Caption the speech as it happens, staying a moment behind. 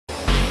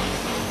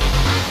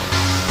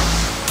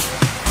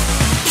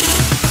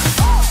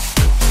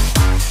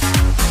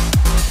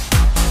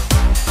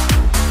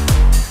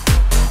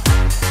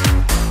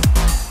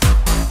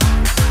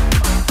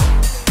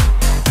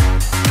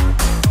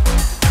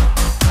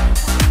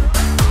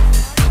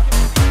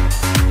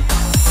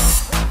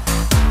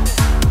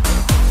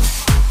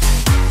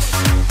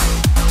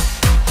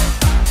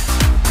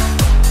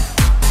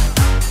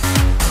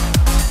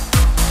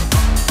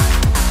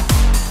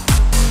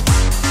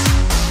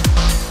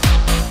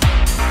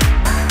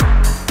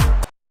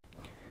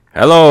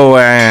Hello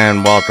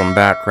and welcome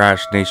back,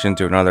 Crash Nation,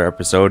 to another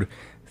episode.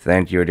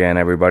 Thank you again,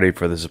 everybody,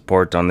 for the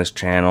support on this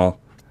channel.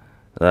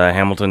 The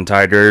Hamilton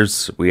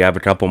Tigers, we have a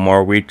couple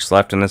more weeks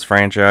left in this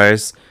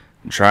franchise.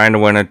 I'm trying to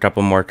win a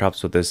couple more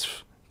cups with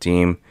this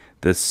team,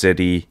 this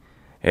city.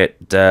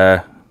 It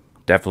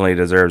definitely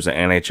deserves an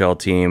NHL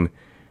team,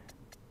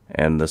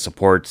 and the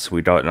supports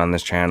we got on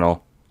this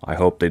channel, I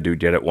hope they do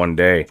get it one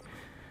day.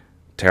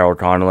 Terrell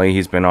Connolly,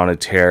 he's been on a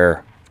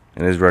tear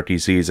in his rookie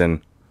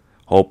season,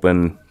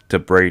 hoping to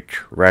break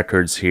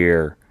records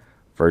here.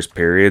 First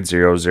period,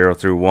 0-0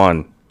 through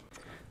 1.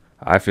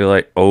 I feel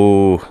like,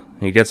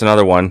 he gets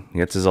another one. He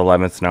gets his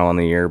 11th now on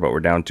the year, but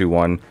we're down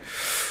 2-1.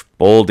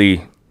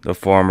 Boldy, the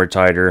former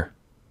Tiger,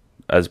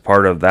 as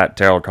part of that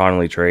Terrell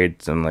Connolly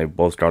trade, and they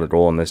both got a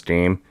goal in this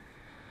game.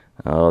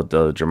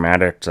 The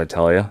dramatics, I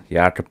tell you.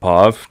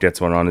 Yakupov gets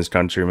one on his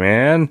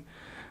countryman.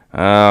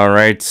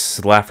 Alright,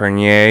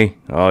 Lafreniere.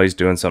 Oh, he's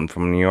doing something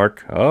from New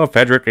York. Oh,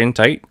 Federic in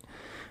tight.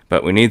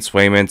 But we need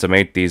Swayman to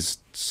make these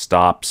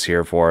stops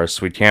here for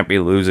us. We can't be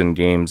losing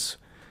games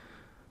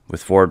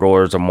with 4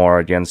 goalers or more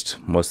against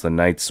most of the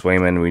Knights.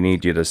 Swayman, we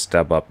need you to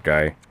step up,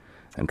 guy.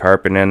 And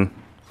Karppinen,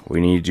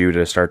 we need you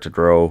to start to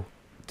grow,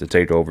 to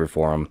take over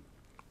for him.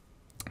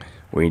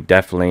 We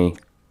definitely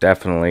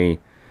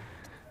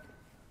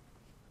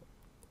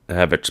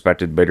have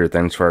expected bigger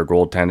things for our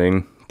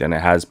goaltending than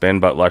it has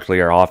been, but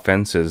luckily our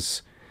offense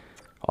is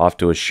off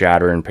to a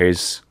shattering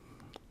pace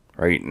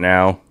right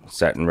now,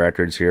 setting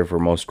records here for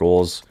most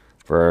goals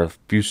for a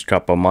few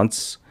couple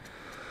months.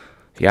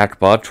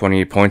 Yakupov,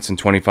 28 points in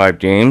 25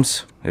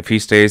 games. If he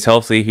stays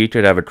healthy, he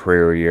could have a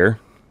career year.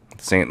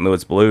 St.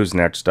 Louis Blues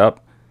next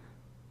up.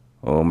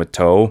 Oh,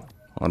 Mateau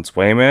on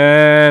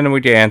Swayman. We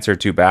didn't answer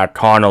too bad.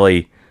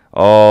 Connolly.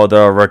 Oh,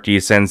 the rookie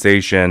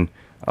sensation.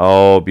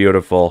 Oh,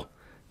 beautiful.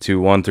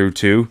 2-1 through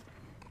 2.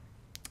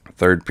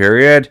 Third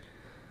period.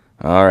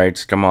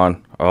 Alright, come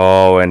on.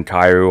 Oh, and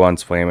Kyrou on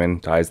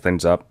Swayman ties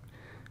things up.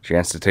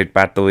 Chance to take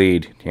back the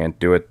lead. Can't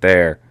do it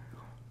there.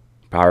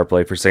 Power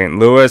play for St.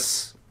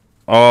 Louis.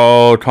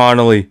 Oh,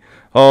 Connolly.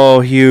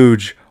 Oh,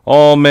 huge.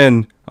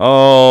 Allman.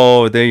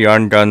 Oh, the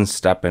young gun's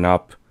stepping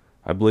up.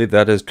 I believe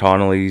that is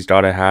Connolly. He's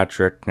got a hat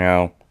trick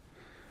now.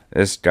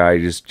 This guy,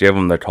 just give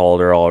him the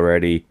Calder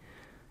already.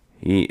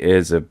 He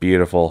is a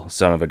beautiful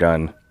son of a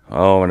gun.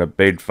 Oh, and a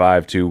big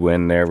 5-2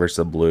 win there versus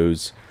the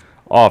Blues.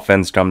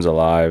 Offense comes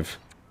alive.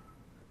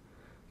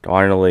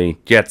 Connolly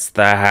gets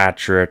the hat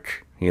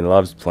trick. He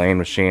loves playing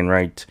with Shane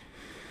Wright.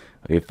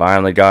 He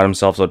finally got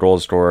himself a goal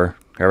scorer.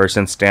 Ever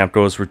since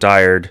Stamkos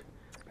retired,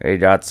 they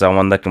got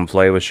someone that can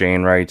play with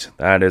Shane Wright.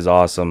 That is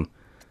awesome.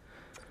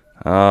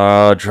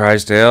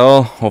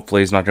 Drysdale.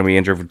 Hopefully he's not going to be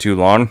injured for too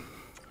long.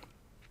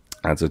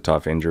 That's a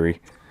tough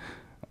injury.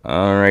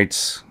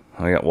 Alright.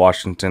 I got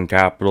Washington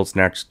Capitals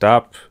next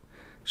up.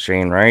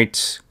 Shane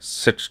Wright,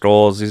 6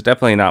 goals. He's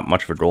definitely not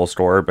much of a goal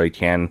scorer, but he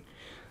can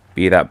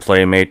be that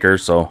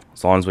playmaker. So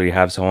as long as we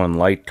have someone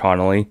like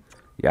Connolly,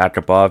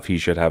 Yakupov, he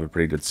should have a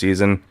pretty good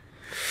season.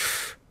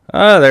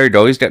 There you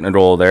go. He's getting a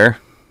goal there.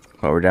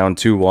 But we're down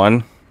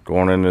 2-1.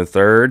 Going into the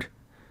third.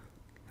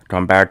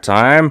 Comeback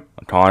time.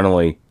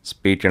 Connolly,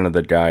 speaking of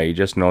the guy, he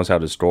just knows how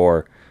to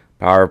score.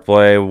 Power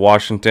play.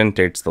 Washington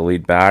takes the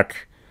lead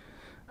back.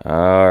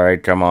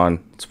 Alright, come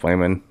on. It's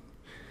Swayman.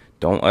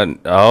 Don't let...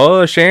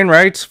 Oh, Shane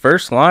Wright's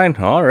first line.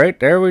 Alright,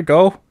 there we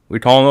go. We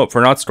call him up for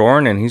not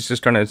scoring, and he's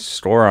just going to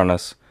score on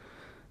us.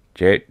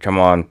 Jake, come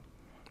on.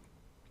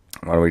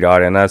 What do we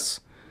got in this?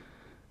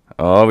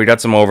 Oh, we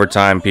got some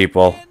overtime,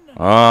 people.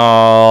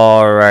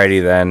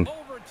 Alrighty then.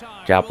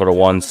 Capital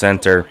One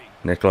center.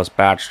 Nicholas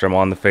Backstrom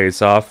on the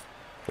face-off.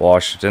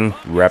 Washington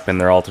repping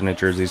their alternate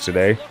jerseys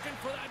today.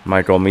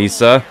 Michael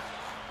Misa.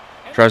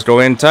 Tries to go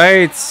in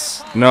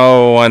tights.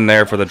 No one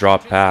there for the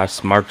drop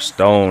pass. Mark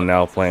Stone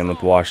now playing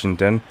with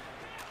Washington.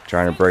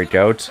 Trying to break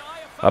out.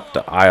 Up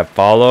to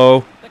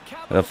Iafallo,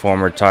 the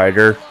former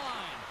Tiger.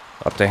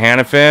 Up to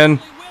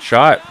Hanifin.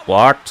 Shot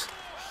blocked.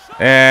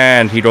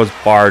 And he goes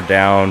bar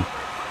down.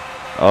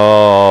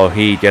 Oh,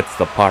 he gets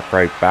the puck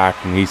right back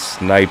and he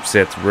snipes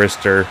it.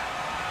 Wrister.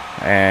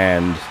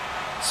 And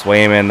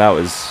Swayman, that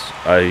was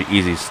an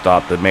easy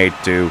stop that made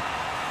too.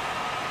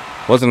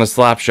 Wasn't a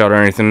slap shot or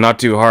anything, not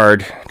too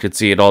hard. Could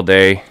see it all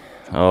day.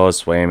 Oh,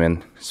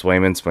 Swayman.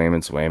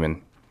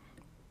 Swayman.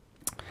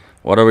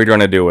 What are we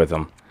going to do with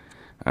him?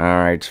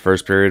 Alright,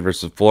 first period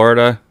versus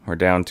Florida. We're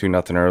down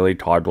 2-0 early.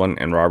 Todlin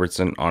and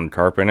Robertson on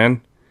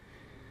Karppinen.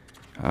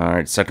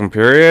 Alright, second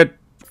period.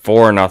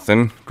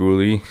 4-0.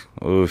 Gooley.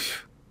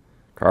 Oof.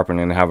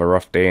 Karppinen have a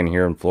rough day in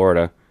here in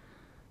Florida.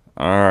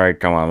 Alright,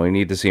 come on. We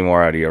need to see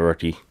more out of you,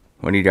 rookie.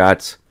 What do you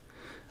got?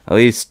 At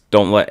least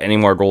don't let any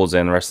more goals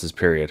in the rest of this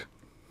period.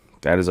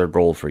 That is our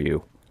goal for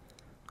you.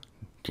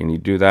 Can you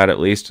do that at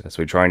least? As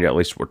we try and get at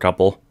least a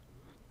couple.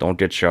 Don't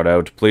get shut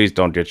out. Please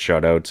don't get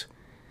shut out.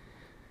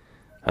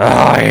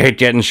 I hate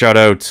getting shut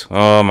out.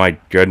 Oh my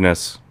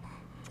goodness.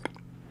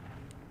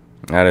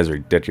 That is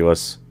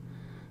ridiculous.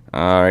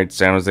 Alright,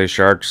 San Jose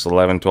Sharks,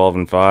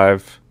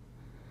 11-12-5.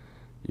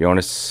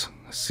 Jonas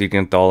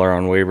Siegenthaler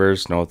on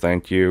waivers. No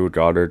thank you.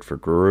 Goddard for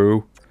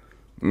Guru.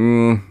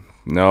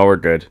 No, we're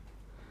good.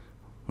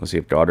 Let's see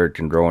if Goddard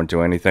can grow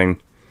into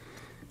anything.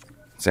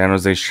 San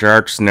Jose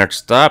Sharks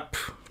next up.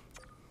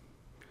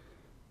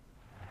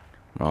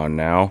 On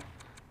now.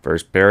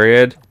 First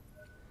period.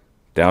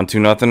 Down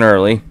 2-0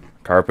 early.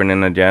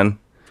 Karpinen again.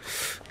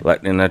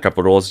 Letting in a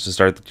couple goals to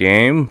start the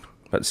game.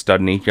 But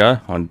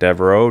Studnicka on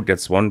Devereaux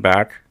gets one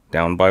back.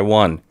 Down by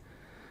 1.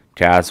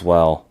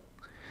 Caswell.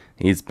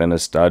 He's been a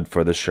stud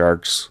for the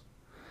Sharks.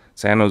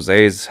 San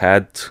Jose's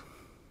had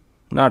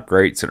not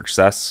great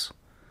success.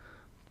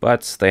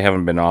 But they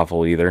haven't been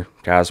awful either.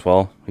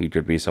 Caswell, he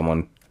could be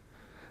someone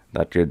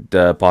that could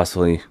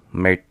possibly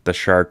make the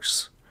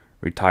Sharks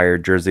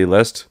retired jersey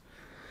list.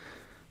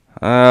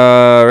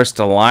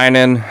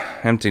 Ristolainen,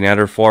 empty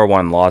netter,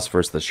 4-1 loss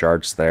versus the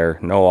Sharks there.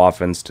 No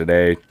offense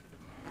today.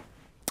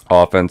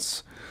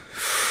 Offense.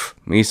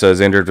 Misa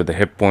is injured with a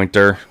hip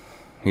pointer.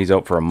 He's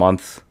out for a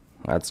month.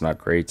 That's not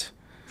great.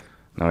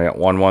 Now we got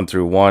 1-1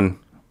 through 1.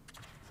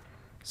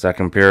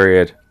 Second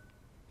period.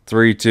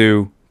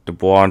 3-2.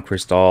 Dubois and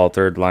Cristal,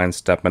 third line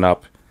stepping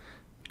up.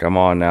 Come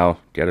on now.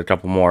 Get a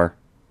couple more.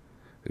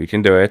 We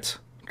can do it.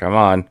 Come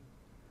on.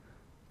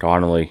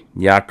 Connolly.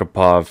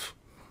 Yakupov.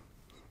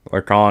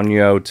 We're calling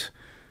you out.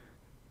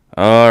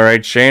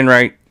 Alright, Shane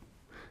Wright.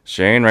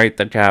 Shane Wright,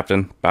 the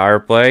captain. Power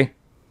play.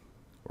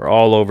 We're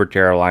all over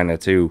Carolina,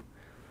 too.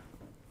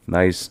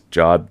 Nice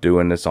job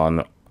doing this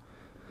on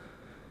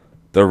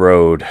the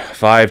road.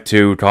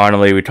 5-2,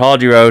 Connolly. We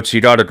called you out.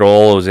 You got a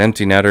goal. It was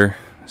empty netter.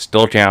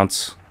 Still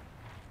counts.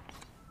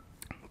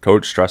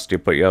 Coach trust you,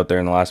 put you out there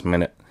in the last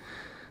minute.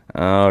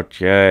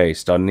 Okay,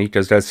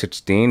 Studnicka's got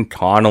 16.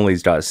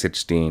 Connolly's got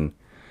 16.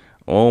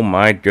 Oh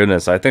my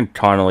goodness, I think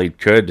Connolly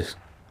could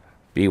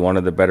be one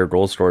of the better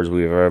goal scorers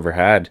we've ever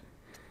had.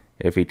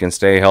 If he can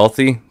stay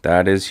healthy,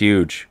 that is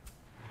huge.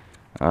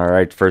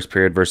 Alright, first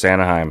period versus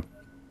Anaheim.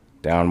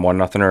 Down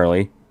 1-0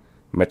 early.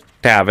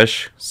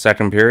 McTavish,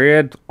 second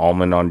period.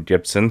 Allman on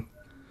Gibson.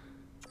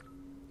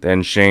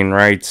 Then Shane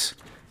Wright.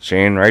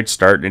 Shane Wright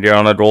starting to get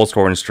on a goal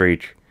scoring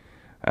streak.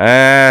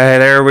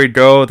 There we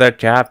go, that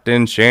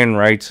captain, Shane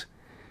Wright.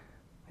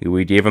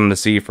 We gave him the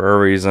C for a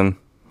reason.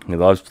 He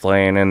loves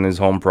playing in his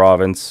home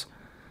province.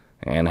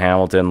 And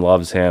Hamilton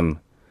loves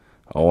him.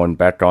 Owen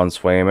Beck on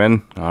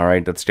Swayman.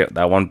 Alright, let's get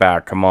that one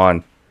back. Come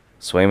on.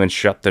 Swayman,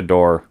 shut the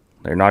door.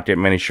 They're not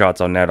getting many shots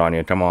on net on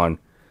you. Come on.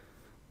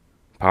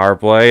 Power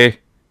play.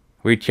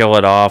 We kill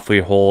it off. We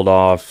hold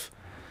off.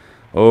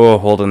 Oh,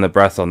 holding the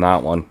breath on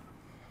that one.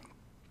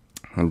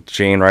 And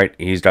Shane Wright,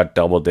 he's got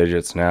double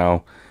digits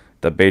now.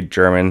 The big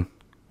German,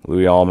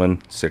 Louis Allman,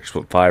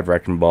 6'5"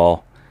 wrecking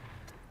ball.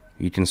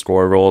 He can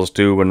score goals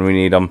too when we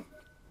need them.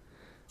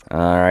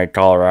 Alright,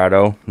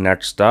 Colorado,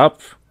 next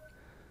up.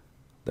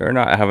 They're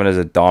not having as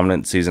a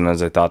dominant season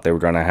as I thought they were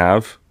going to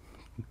have.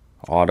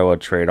 Ottawa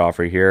trade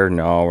offer here.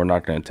 No, we're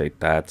not going to take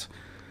that.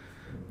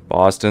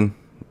 Boston,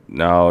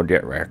 no,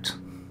 get wrecked.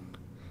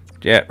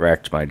 Get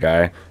wrecked, my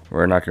guy.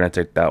 We're not going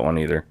to take that one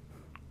either.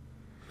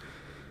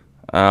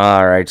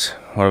 Alright,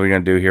 what are we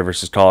going to do here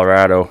versus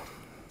Colorado?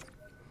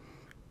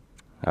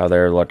 How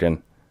they're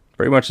looking.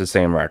 Pretty much the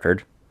same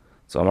record.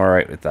 So I'm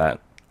alright with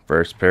that.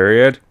 First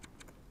period.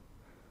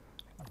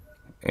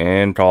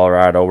 In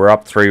Colorado. We're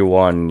up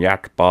 3-1.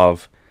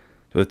 Yakupov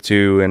with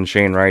 2. And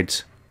Shane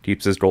Wright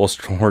keeps his goal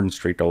scoring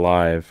streak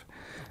alive.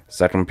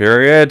 Second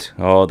period.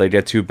 Oh, they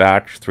get 2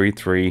 back.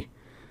 3-3.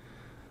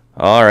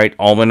 Alright.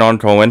 Allman on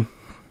Cohen.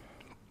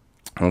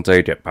 I'll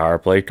take it. Power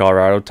play.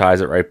 Colorado ties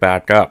it right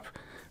back up.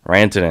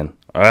 Rantanen.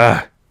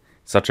 Ugh.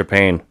 Such a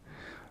pain.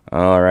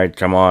 Alright.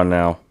 Come on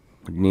now.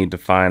 We need to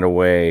find a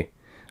way.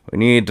 We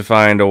need to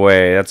find a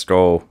way. Let's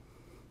go.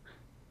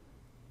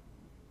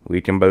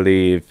 We can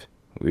believe.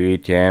 We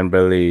can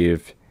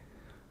believe.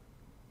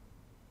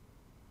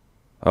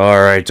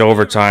 Alright,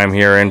 overtime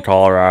here in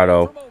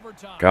Colorado.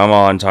 Come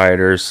on,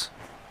 Tigers.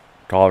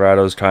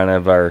 Colorado's kind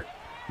of our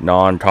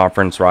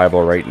non-conference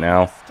rival right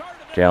now.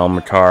 Gale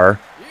McCarr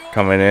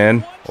coming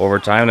in.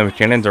 Overtime. The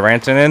McKinnon to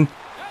Rantanen.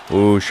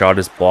 Ooh, shot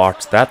is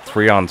blocked. That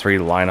 3-on-3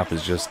 lineup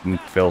is just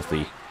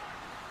filthy.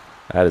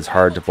 That is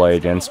hard to play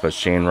against, but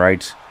Shane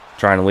Wright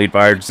trying to lead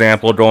by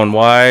example, going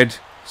wide,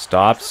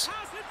 stops,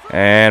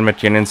 and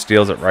McKinnon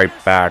steals it right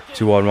back.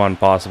 2-on-1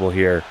 possible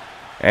here.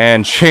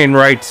 And Shane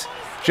Wright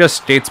just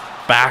skates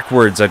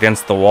backwards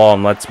against the wall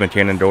and lets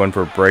McKinnon go in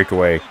for a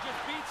breakaway.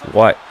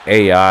 What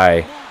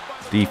AI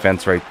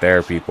defense right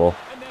there, people.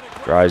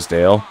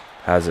 Drysdale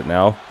has it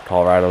now.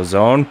 Colorado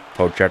zone,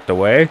 poke checked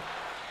away.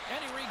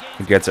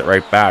 He gets it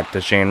right back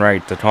to Shane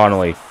Wright, to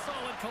Connolly.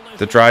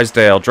 To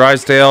Drysdale.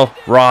 Drysdale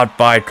robbed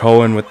by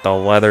Cohen with the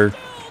leather.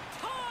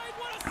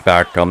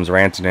 Back comes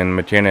Rantanen.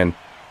 McKinnon.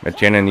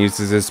 McKinnon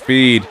uses his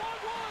speed.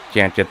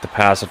 Can't get the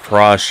pass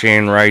across.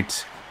 Shane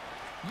Wright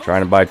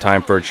trying to buy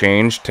time for a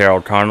change.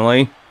 Terrell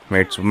Connolly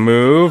makes a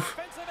move.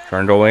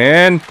 Trying to go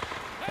in.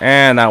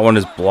 And that one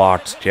is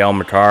blocked. Gale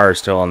McCarr is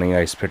still on the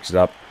ice. Picks it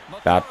up.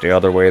 Back the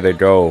other way they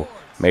go.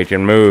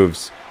 Making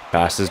moves.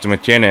 Passes to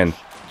McKinnon.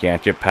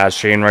 Can't get past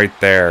Shane Wright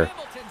there.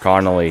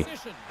 Connolly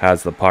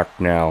has the puck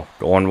now.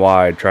 Going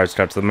wide. Tries to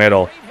touch the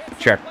middle.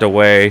 Checked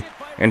away.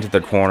 Into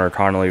the corner.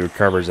 Connolly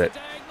recovers it.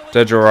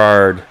 to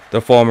Gerard,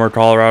 the former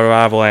Colorado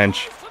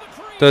Avalanche.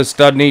 To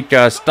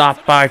Studnicka,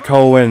 stopped by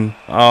Cohen.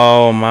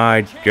 Oh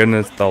my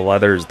goodness, the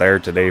leather's there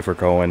today for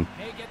Cohen.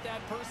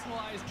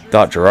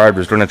 Thought Gerard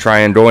was going to try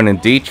and go in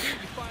and deke.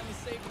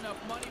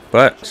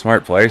 But,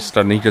 smart play.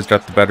 Studnicka's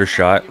got the better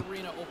shot.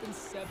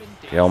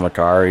 Cale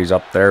Makar, he's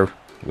up there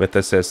with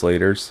assist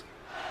leaders.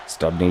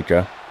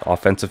 Studnicka,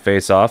 offensive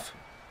face-off.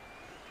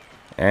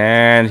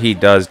 And he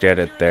does get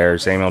it there.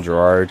 Samuel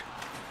Girard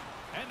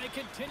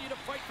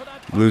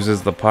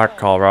loses the puck.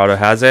 Colorado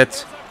has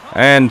it.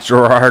 And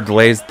Girard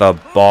lays the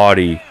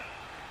body.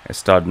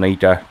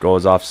 Studnicka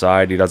goes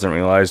offside. He doesn't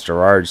realize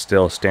Girard's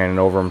still standing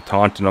over him,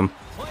 taunting him.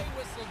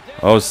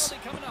 Oh,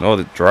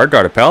 no, Girard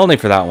got a penalty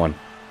for that one.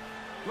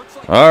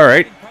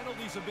 Alright.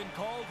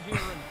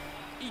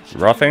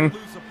 Roughing.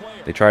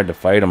 They tried to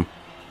fight him.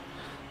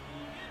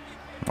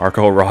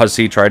 Marco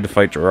Rossi tried to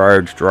fight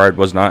Girard. Girard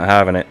was not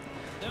having it.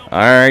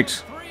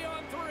 Alright.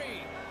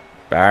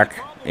 Back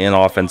in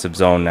offensive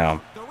zone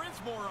now.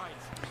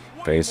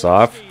 Face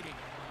off.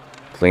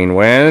 Clean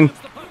win.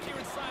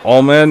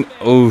 Ullman.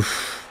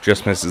 Oof.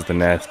 Just misses the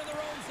net.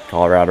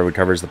 Colorado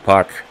recovers the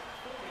puck.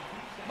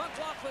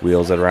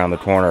 Wheels it around the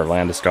corner.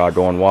 Landeskog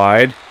going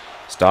wide.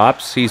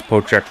 Stops. He's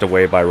poke-checked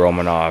away by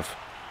Romanov.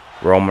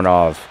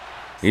 Romanov.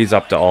 He's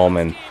up to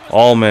Ullman.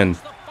 Ullman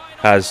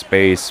has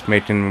space,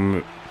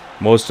 making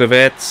most of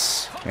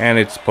it. And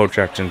it's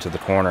poke-checked into the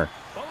corner.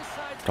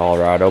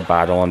 Colorado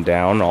battling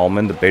down.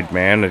 Ullman, the big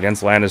man,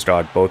 against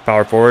Landeskog. Both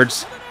power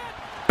forwards.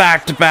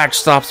 Back-to-back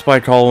stops by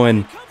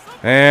Cohen.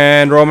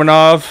 And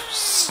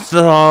Romanov.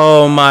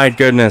 Oh my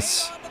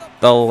goodness.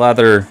 The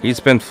leather. He's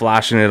been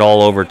flashing it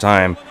all over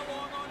time.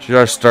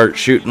 Just start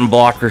shooting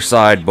blocker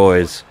side,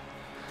 boys.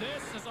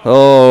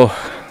 Oh.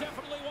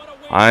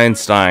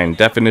 Einstein.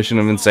 Definition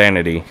of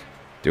insanity.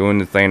 Doing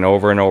the thing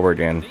over and over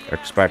again.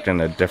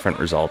 Expecting a different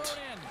result.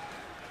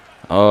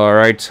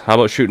 Alright. How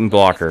about shooting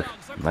blocker?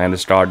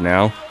 Landeskog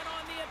now.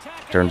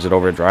 Turns it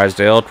over to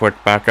Drysdale. Quick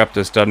back up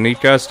to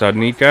Studnicka.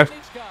 Studnicka.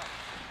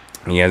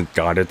 He has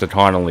got it to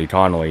Connolly.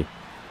 Connolly.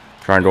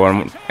 Trying to go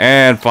in.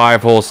 And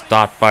 5-hole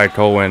stopped by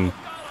Cohen.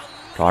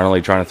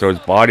 Connolly trying to throw his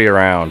body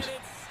around.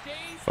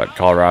 But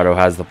Colorado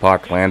has the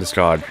puck.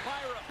 Landeskog.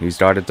 He's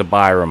got it to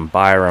Byram.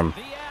 Byram.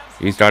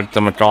 He's got it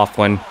to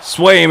McLaughlin.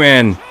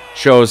 Swayman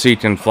shows he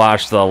can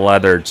flash the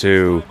leather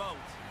too.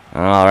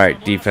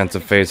 Alright,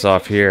 defensive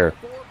face-off here.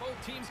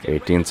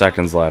 18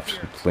 seconds left.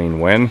 Clean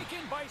win.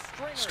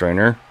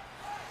 Strainer.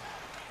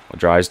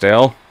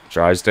 Drysdale.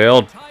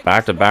 Drysdale.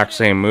 Back-to-back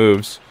same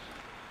moves.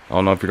 I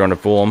don't know if you're going to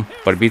fool him,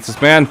 but he beats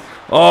this man.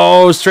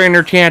 Oh,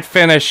 Strainer can't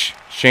finish.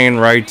 Shane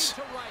Wright.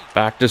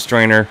 Back to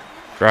Strainer.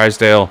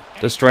 Drysdale.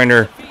 To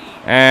Strainer.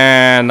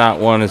 And that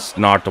one is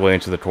knocked away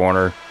into the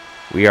corner.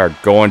 We are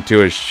going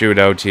to a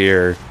shootout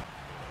here.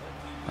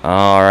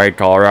 Alright,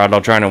 Colorado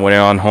trying to win it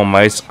on home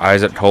ice.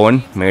 Isaac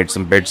Cohen made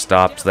some big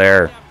stops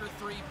there.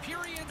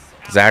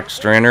 Zach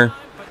Strainer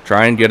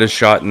trying to get a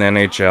shot in the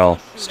NHL.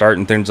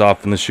 Starting things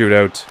off in the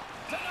shootout.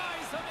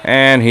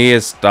 And he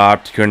is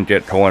stopped. Couldn't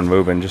get Cohen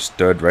moving. Just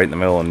stood right in the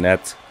middle of the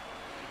net.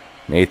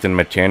 Nathan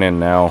McKinnon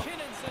now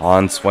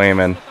on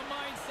Swayman.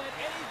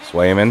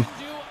 Swayman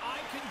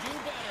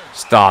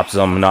stops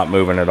him. Not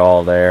moving at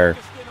all there.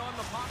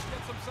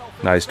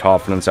 Nice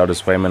confidence out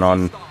of Swayman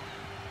on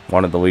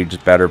one of the league's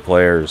better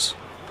players.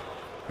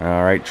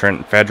 Alright,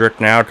 Trent Frederick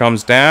now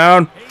comes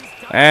down.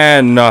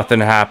 And nothing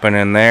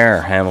happening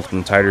there.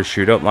 Hamilton Tigers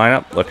shootout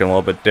lineup. Looking a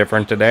little bit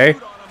different today.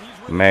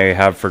 May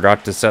have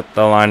forgot to set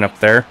the lineup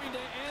there.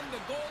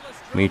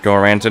 Mikko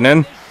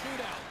Rantanen.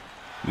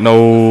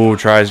 No,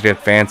 tries to get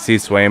fancy.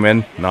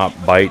 Swayman not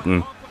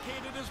biting.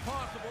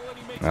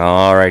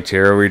 Alright,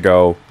 here we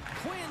go.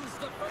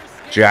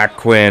 Jack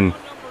Quinn.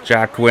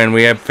 Jack Quinn,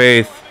 we have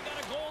faith.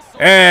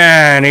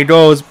 And he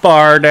goes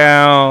bar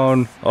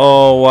down.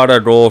 Oh, what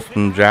a goal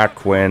from Jack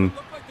Quinn.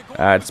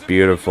 That's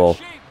beautiful.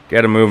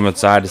 Get him moving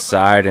side to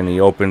side, and he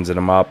opens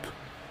him up.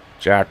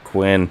 Jack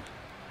Quinn.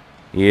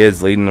 He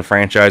is leading the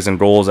franchise in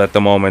goals at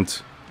the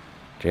moment.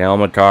 Cale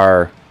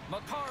Makar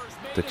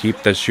to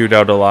keep the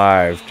shootout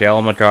alive.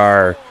 Cale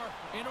Makar.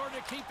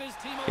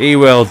 He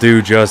will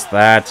do just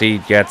that. He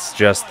gets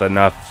just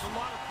enough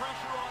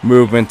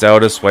movement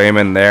out of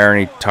Swayman there,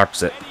 and he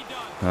tucks it.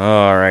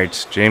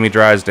 Alright, Jamie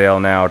Drysdale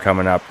now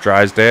coming up.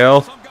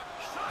 Drysdale.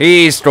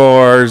 He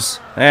scores.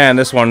 And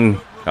this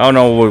one, I don't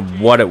know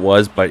what it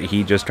was, but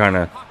he just kind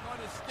of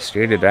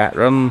skated at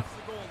him.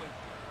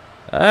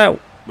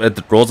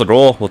 The goal's a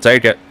goal. We'll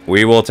take it.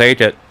 We will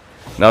take it.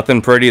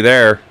 Nothing pretty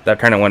there. That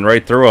kind of went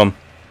right through him.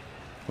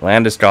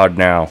 Landeskog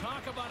now.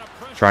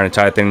 Trying to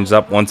tie things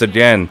up once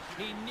again.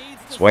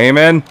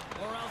 Swayman.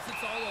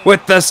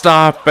 With the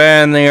stop,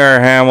 and they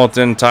are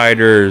Hamilton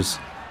Tigers.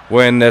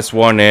 Win this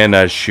one in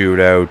a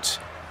shootout.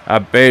 A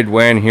big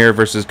win here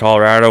versus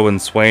Colorado and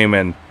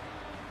Swayman.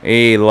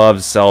 He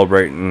loves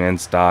celebrating in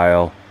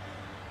style.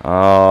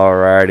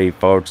 Alrighty,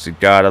 folks. You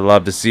gotta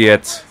love to see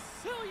it.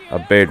 A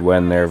big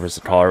win there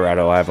versus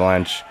Colorado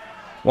Avalanche.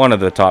 One of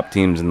the top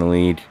teams in the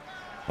league.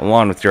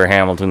 Along with your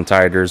Hamilton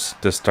Tigers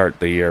to start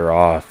the year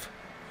off.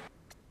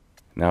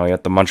 Now we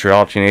got the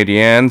Montreal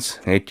Canadiens,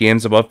 8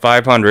 games above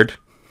 500.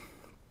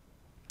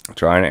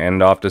 Trying to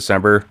end off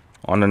December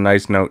on a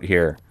nice note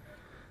here.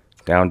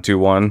 Down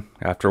 2-1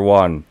 after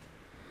 1.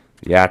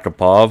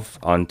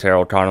 Yakupov,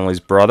 Ontario Connolly's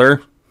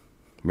brother.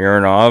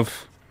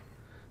 Mironov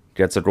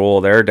gets a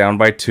goal there, down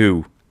by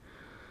 2.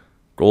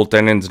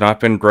 Goaltending's not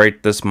been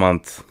great this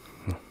month.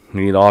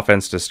 We need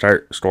offense to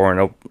start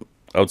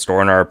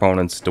outscoring our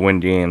opponents to win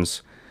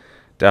games.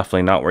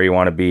 Definitely not where you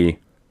want to be.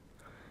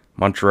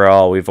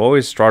 Montreal, we've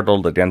always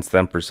struggled against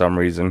them for some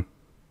reason.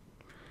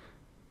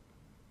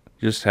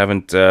 Just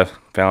haven't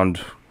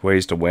found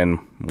ways to win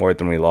more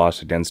than we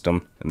lost against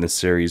them in this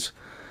series.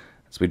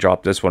 So we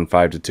dropped this one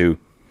 5-2.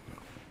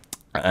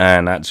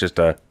 And that's just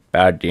a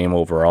bad game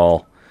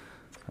overall.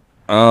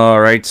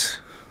 Alright.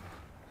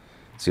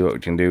 See what we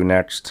can do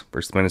next.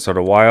 Versus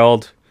Minnesota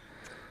Wild.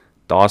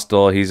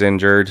 Dostal, he's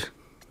injured.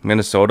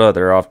 Minnesota,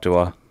 they're off to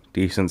a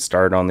decent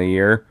start on the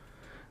year.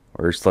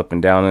 We're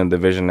slipping down in the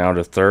division now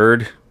to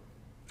 3rd.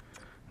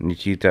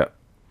 Nikita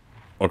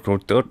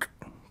Okotuk.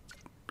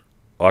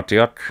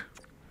 Otiuk.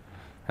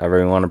 However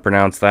you want to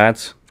pronounce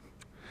that.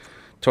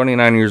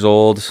 29 years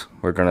old.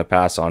 We're going to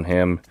pass on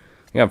him.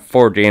 We have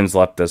 4 games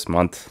left this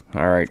month.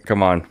 Alright,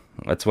 come on.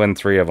 Let's win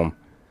 3 of them.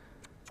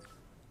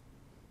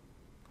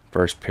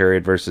 First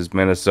period versus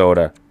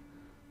Minnesota.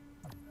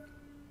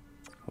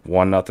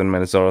 1-0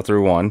 Minnesota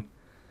through 1.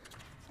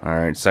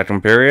 Alright,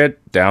 second period.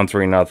 Down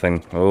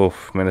 3-0.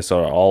 Oof,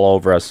 Minnesota all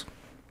over us.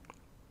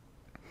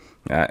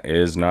 That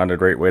is not a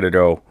great way to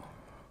go.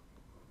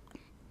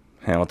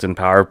 Hamilton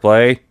power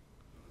play.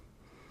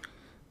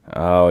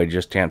 Oh, he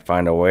just can't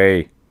find a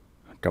way.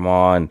 Come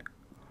on.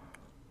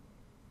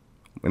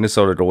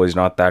 Minnesota goalie's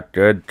not that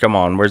good. Come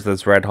on, where's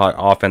this red hot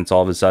offense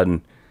all of a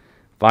sudden?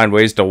 Find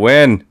ways to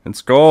win.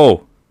 Let's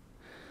go.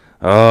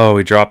 Oh,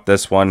 we dropped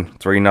this one.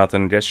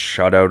 3-0. Just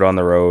shut out on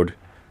the road.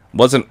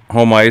 Wasn't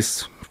home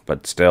ice,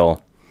 but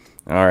still.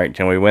 Alright,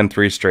 can we win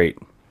 3 straight?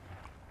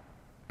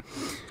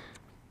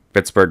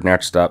 Pittsburgh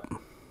next up.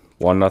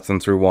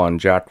 1-0 through 1.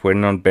 Jack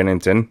Quinn on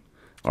Bennington,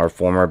 our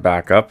former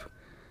backup.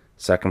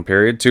 Second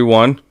period,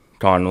 2-1.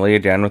 Connolly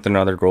again with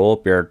another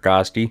goal.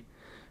 Biergoski.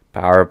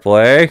 Power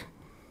play.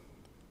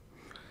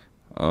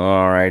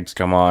 Alright,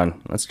 come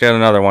on. Let's get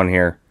another one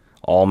here.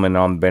 Allman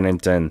on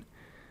Bennington.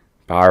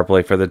 Power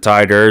play for the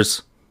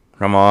Tigers.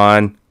 Come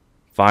on.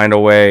 Find a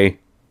way.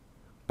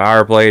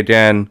 Power play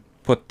again.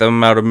 Put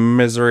them out of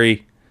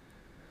misery.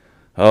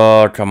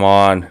 Oh, come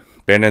on.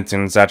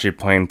 Bennington's actually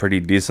playing pretty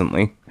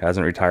decently.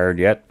 Hasn't retired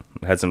yet.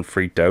 Hasn't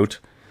freaked out.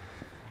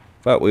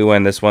 But we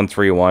win this one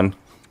 3-1.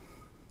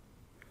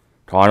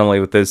 Connolly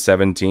with his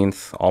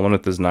 17th. Allman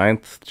with his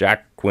 9th.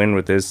 Jack Quinn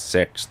with his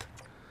 6th.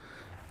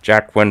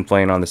 Jack Quinn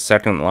playing on the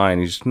second line.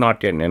 He's not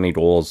getting any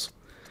goals.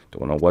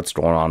 Don't know what's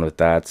going on with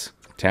that.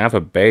 Tampa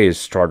Bay is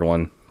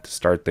struggling to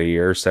start the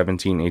year.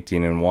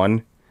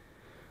 17-18-1.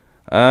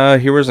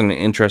 Here was an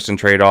interesting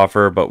trade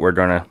offer, but we're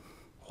going to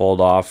hold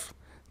off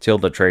till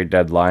the trade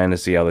deadline to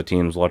see how the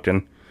team's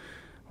looking.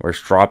 We're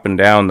dropping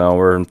down, though.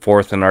 We're in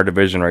 4th in our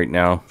division right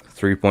now.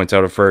 3 points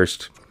out of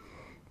 1st.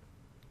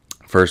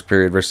 First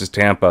period versus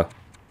Tampa.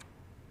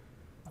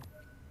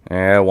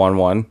 Yeah,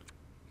 1-1.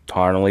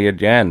 Connolly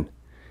again.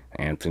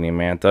 Anthony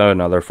Mantha,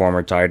 another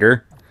former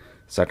Tiger.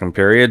 Second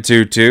period,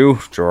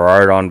 2-2.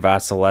 Gerard on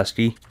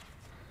Vasilevsky.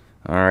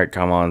 Alright,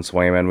 come on,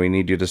 Swayman. We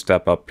need you to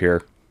step up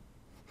here.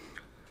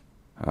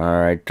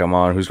 Alright, come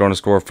on. Who's going to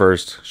score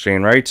first?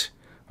 Shane Wright?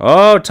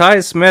 Oh,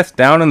 Ty Smith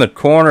down in the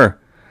corner.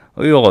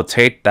 We will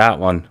take that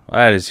one.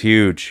 That is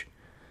huge.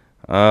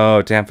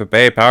 Oh, Tampa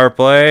Bay power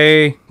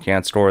play.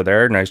 Can't score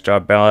there. Nice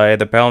job by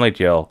the penalty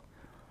kill.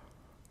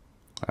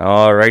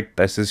 Alright,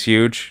 this is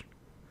huge.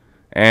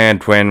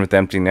 And Quinn with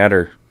empty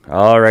netter.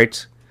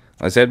 Alright.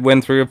 I said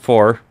win 3 of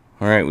 4.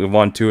 Alright, we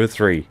won 2 of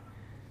 3.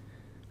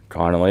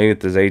 Connolly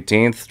with his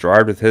 18th.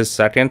 Gerard with his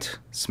 2nd.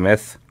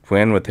 Smith,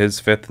 Quinn with his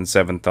 5th and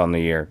 7th on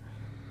the year.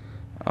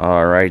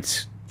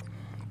 Alright.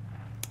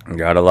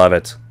 Gotta love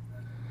it.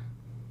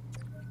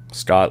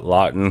 Scott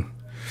Lawton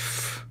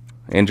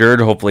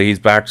injured. Hopefully he's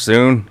back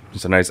soon.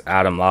 It's a nice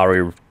Adam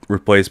Lowry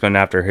replacement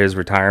after his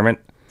retirement.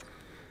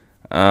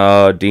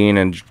 Dean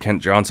and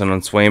Kent Johnson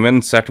on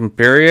Swayman. Second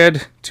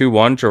period.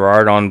 2-1.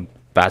 Gerard on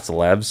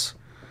Vasilevs.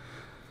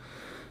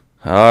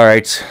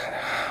 Alright.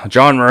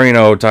 John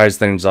Marino ties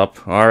things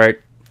up. Alright.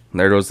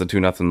 There goes the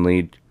 2-0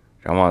 lead.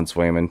 Come on,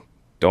 Swayman.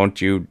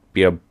 Don't you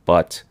be a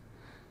butt.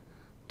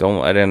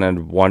 Don't let in a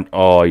one.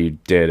 Oh, you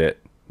did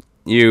it.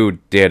 You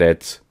did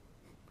it.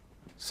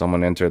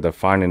 Someone entered the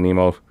Finding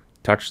Nemo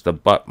touch the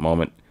butt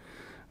moment.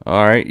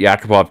 Alright,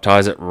 Yakupov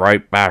ties it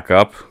right back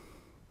up.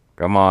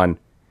 Come on.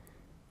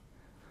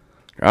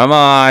 Come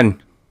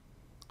on.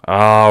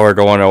 Oh, we're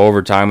going to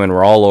overtime and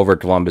we're all over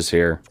Columbus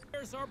here.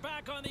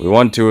 We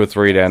won 2 of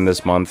 3 to end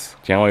this month.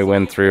 Can't we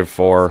win 3 of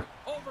 4?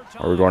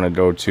 Or we're going to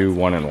go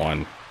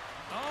 2-1-1.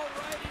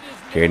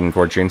 Caden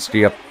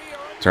Korchinski up.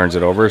 Turns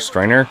it over.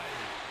 Strainer.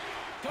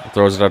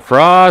 Throws it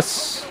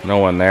across. No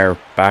one there.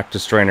 Back to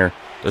Strainer.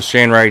 Does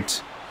Shane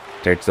Wright.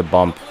 Takes the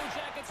bump.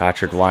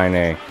 Patrick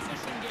Laine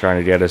trying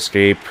to get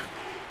escape.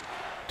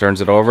 Turns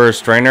it over.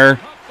 Strainer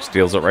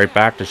steals it right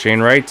back to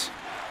Shane Wright.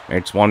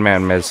 Makes one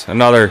man miss.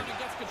 Another.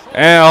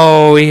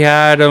 Oh, he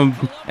had an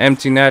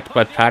empty net,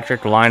 but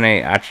Patrick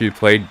Laine actually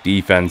played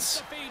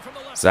defense.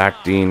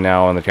 Zach Dean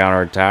now on the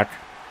counterattack.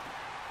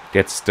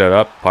 Gets stood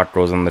up. Puck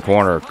goes in the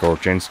corner.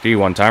 Korchinski,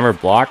 one-timer,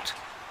 blocked.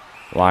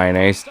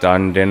 Laine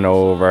stunned in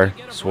over.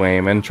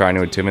 Swayman trying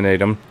to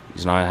intimidate him.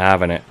 He's not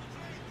having it.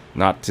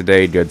 Not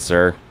today, good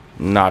sir.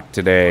 Not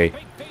today.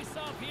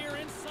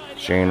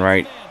 Shane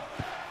Wright.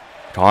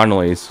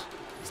 Connolly's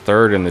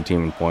third in the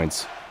team in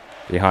points.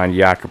 Behind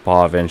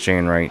Yakupov and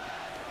Shane Wright.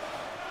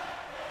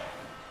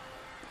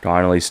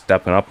 Connolly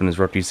stepping up in his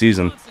rookie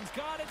season.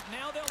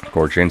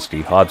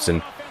 Korchinski,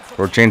 Hobson.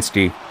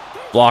 Korchinski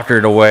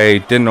blockered away.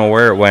 Didn't know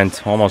where it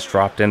went. Almost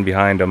dropped in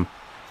behind him.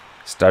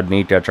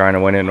 Studnicka trying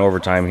to win it in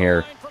overtime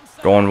here.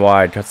 Going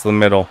wide. Cuts to the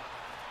middle.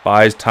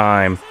 Buys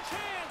time.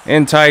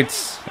 In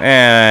tights.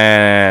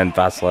 And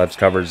Vasilevs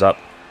covers up.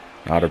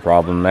 Not a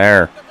problem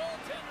there.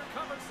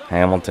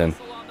 Hamilton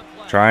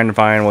trying to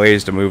find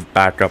ways to move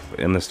back up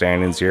in the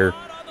standings here.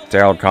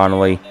 Daryl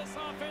Connolly.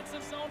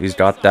 He's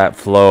got that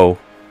flow.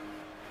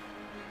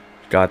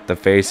 Got the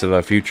face of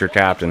a future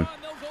captain.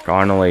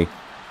 Connolly.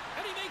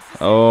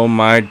 Oh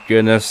my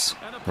goodness.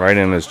 Right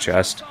in his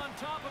chest.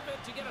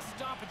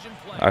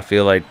 I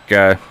feel like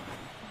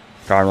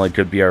Connolly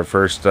could be our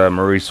first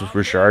Maurice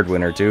Richard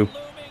winner too.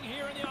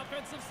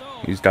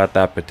 He's got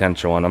that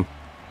potential in him.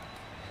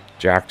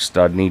 Jack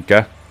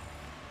Studnicka.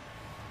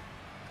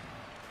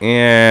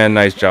 And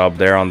nice job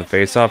there on the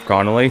face-off,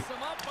 Connolly.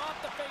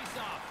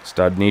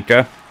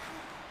 Studnicka.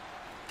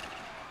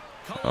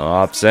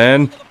 Ops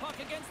in.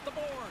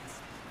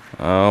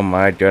 Oh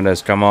my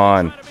goodness, come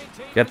on.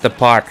 Get the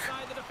puck.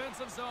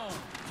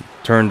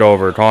 Turned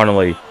over,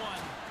 Connolly.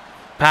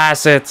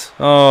 Pass it.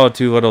 Oh,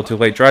 too little, too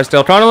late.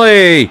 Drysdale,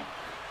 Connolly!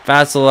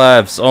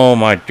 Vasilevs. Oh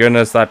my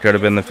goodness, that could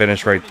have been the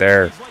finish right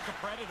there.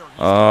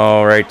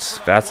 Alright,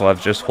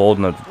 Vasilevs just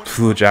holding the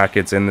Blue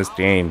Jackets in this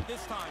game.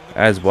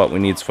 That is what we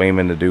need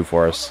Swayman to do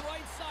for us.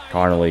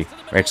 Connolly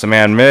makes a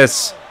man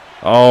miss.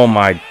 Oh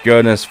my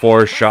goodness,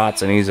 4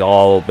 shots and he's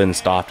all been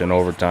stopped in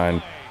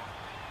overtime.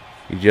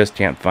 You just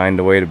can't find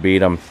a way to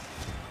beat him.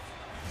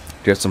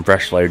 Get some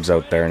fresh legs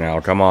out there now.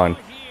 Come on.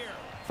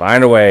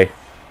 Find a way.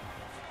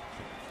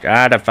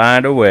 Gotta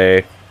find a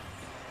way.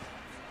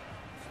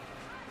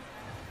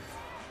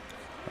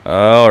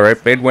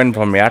 Alright, big win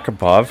from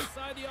Yakupov.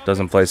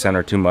 Doesn't play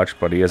center too much,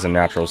 but he is a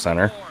natural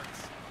center.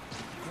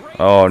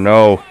 Oh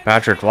no,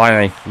 Patrick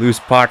Laine, loose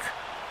puck,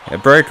 a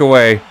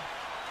breakaway,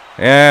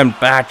 and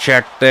back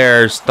check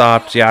there,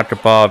 stops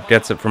Yakupov,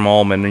 gets it from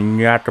Ullman, and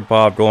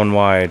Yakupov going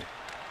wide.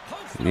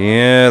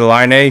 Yeah,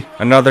 Laine,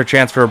 another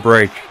chance for a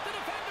break.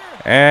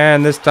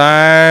 And this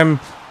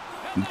time,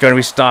 it's going to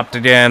be stopped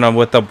again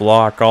with the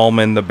block.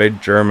 Ullman, the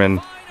big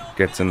German,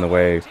 gets in the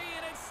way.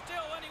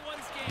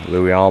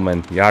 Louis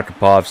Ullman,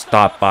 Yakupov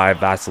stopped by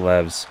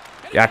Vasilevs.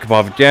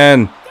 Yakupov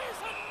again.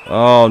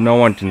 Oh, no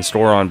one can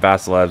score on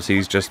Vasilevs.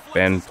 He's just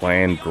been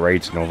playing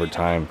great in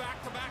overtime.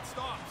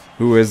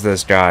 Who is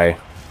this guy?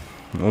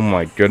 Oh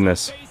my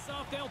goodness.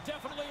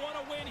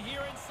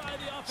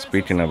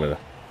 Speaking of a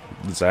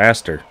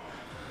disaster.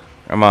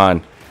 Come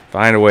on.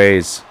 Find a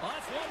ways.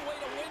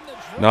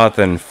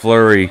 Nothing.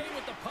 Fleury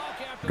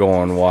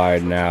going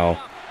wide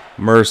now.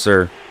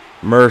 Mercer.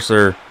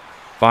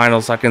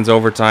 Final seconds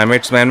overtime.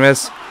 H-man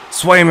miss.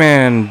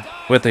 Swayman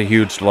with a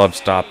huge glove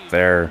stop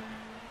there.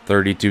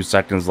 32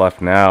 seconds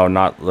left now.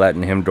 Not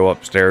letting him go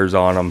upstairs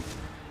on him.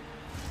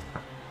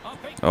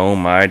 Oh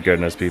my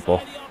goodness,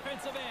 people.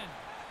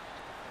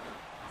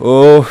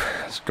 Oh,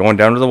 it's going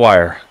down to the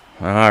wire.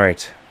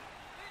 Alright.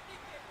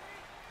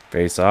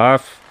 Face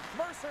off.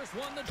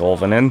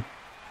 Tolvanen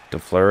to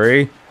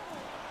Fleury.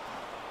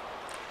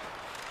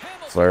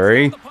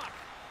 Fleury.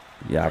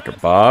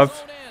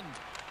 Yakupov.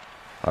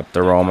 Up to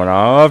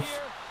Romanov.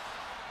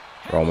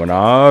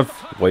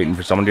 Romanov. Waiting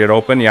for someone to get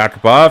open.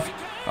 Yakupov.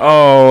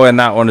 Oh, and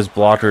that one is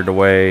blockered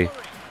away.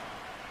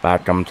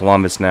 Back comes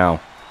Columbus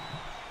now.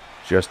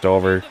 Just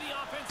over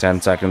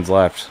 10 seconds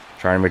left.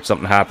 Trying to make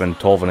something happen.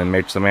 Tolvanen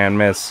makes the man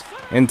miss.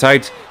 In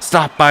tight.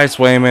 Stopped by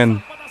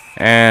Swayman.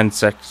 And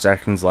 6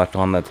 seconds left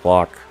on that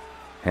clock.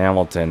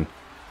 Hamilton.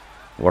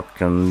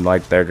 Looking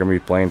like they're going to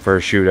be playing for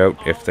a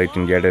shootout if they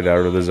can get it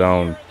out of the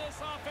zone.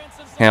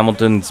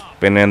 Hamilton's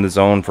been in the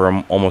zone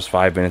for almost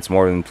 5 minutes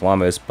more than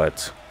Columbus,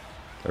 but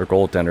their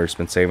goaltender's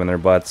been saving their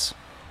butts.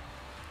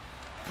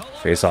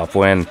 Face-off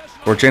win.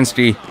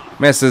 Korchinski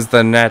misses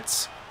the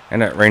nets,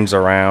 and it rings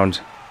around.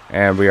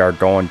 And we are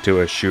going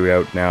to a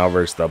shootout now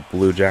versus the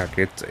Blue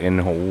Jackets in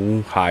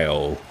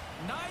Ohio.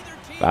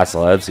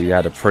 Vasilevs, he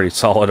had a pretty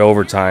solid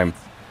overtime.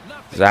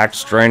 Zach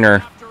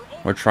Strainer,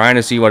 we're trying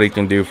to see what he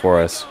can do for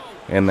us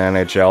in the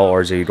NHL,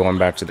 or is he going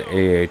back to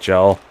the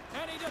AHL?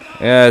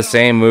 Yeah,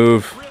 same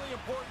move.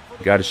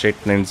 Got to shake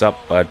things up,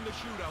 but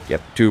get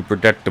too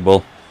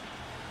predictable.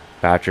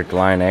 Patrick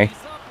Laine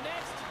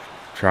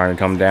trying to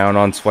come down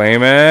on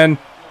Swayman.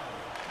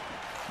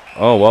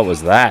 Oh, what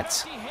was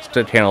that?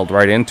 Stick handled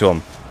right into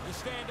him.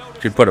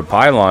 Could put a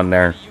pylon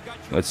there,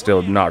 but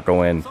still not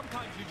go in.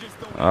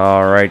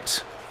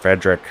 Alright.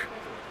 Frederick.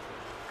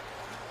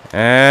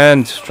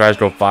 And tries to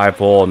go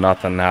 5-hole.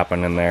 Nothing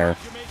happened in there.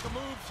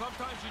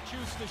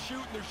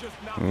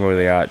 Who are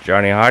they at?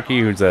 Johnny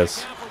Hockey? Who's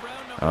this?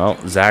 Oh,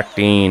 Zach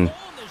Dean.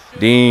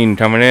 Dean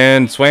coming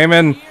in.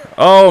 Swayman.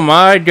 Oh,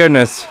 my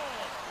goodness.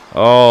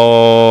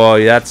 Oh,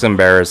 that's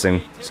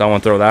embarrassing.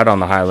 Someone throw that on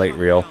the highlight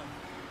reel.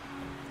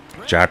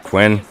 Jack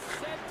Quinn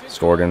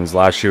scored in his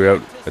last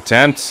shootout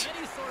attempt.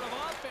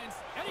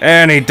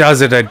 And he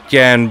does it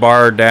again.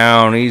 Bar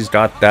down. He's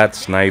got that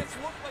snipe.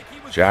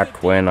 Jack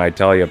Quinn, I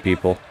tell you,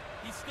 people.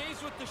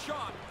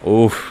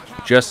 Oof.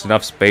 Just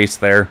enough space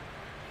there.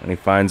 And he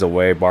finds a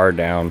way. Bar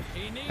down.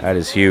 That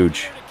is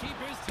huge.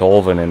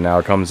 Tolvanen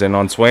now comes in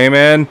on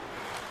Swayman.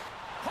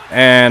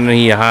 And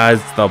he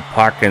has the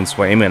puck, and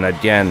Swayman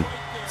again.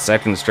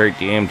 Second straight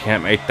game.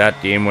 Can't make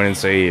that game-winning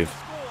save.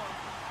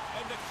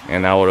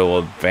 And now it will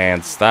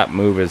advance. That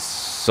move is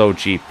so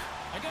cheap.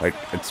 Like,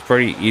 it's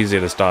pretty easy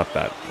to stop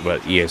that.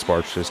 But EA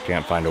Sports just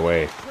can't find a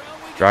way.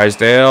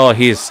 Drysdale,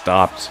 he's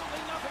stopped.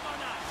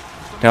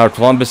 Now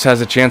Columbus has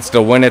a chance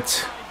to win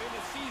it.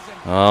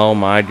 Oh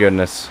my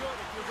goodness.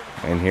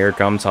 And here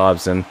comes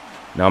Hobson.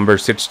 Number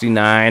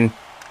 69.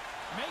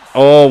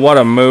 Oh, what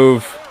a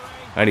move.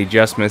 And he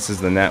just misses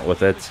the net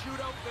with it.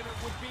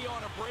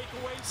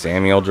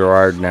 Samuel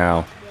Girard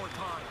now.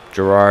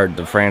 Girard,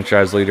 the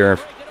franchise leader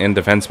in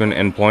defenseman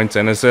in points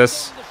and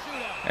assists.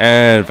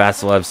 And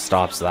Vasilev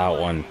stops that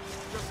one.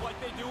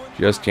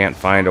 Just can't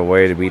find a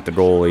way to beat the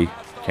goalie.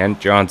 Kent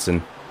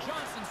Johnson.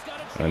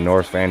 A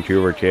North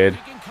Vancouver kid.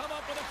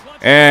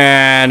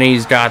 And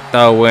he's got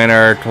the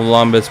winner.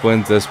 Columbus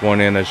wins this one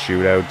in a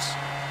shootout.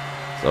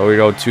 So we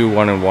go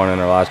 2-1-1 in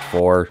our last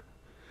 4.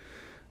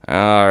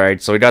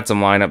 Alright, so we got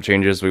some lineup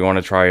changes we want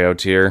to try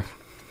out here.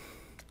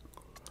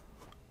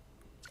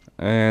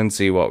 And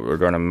see what we're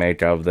going to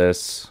make of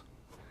this.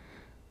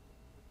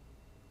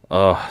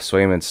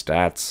 Swayman's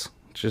stats.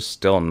 Just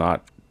still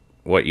not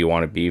what you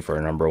want to be for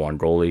a #1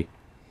 goalie.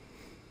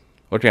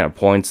 Looking at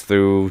points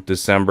through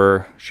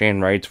December.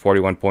 Shane Wright's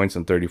 41 points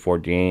in 34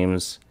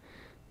 games.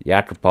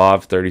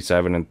 Yakupov,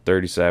 37 and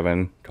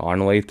 37.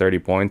 Connolly, 30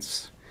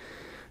 points.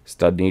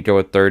 Studnicka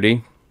with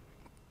 30.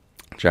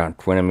 John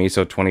Quinn and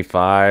Miso,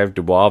 25.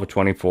 Dubois with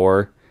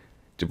 24.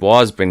 Dubois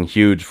has been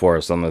huge for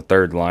us on the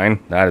third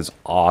line. That is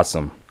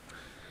awesome.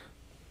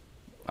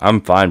 I'm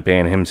fine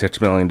paying him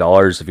 $6 million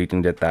if he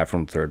can get that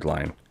from the third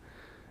line.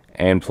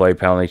 And play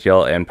penalty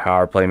kill and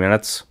power play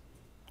minutes.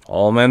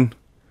 Allman,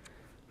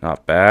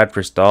 not bad.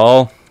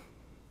 Cristal,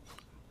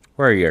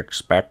 where you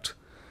expect.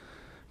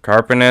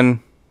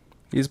 Karppinen,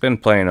 he's been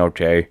playing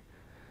okay.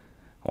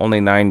 Only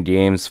 9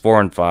 games,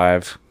 4 and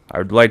 5. I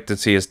would like to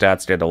see his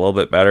stats get a little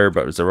bit better,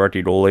 but as a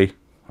rookie goalie,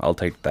 I'll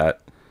take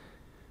that.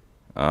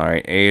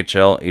 Alright,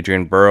 AHL,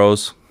 Adrian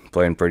Burrows,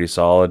 playing pretty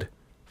solid.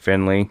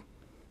 Finley,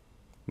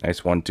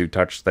 nice 1-2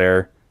 touch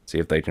there. See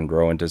if they can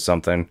grow into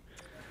something.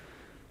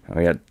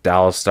 We got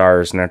Dallas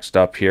Stars next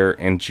up here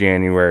in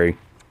January.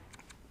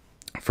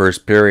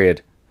 First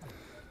period.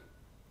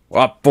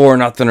 Up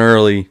 4-0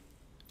 early.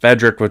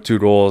 Fedrick with 2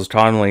 goals.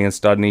 Connolly and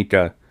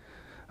Studnicka.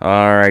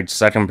 Alright,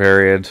 second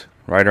period.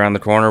 Right around the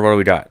corner. What do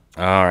we got?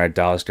 Alright,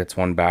 Dallas gets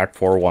one back.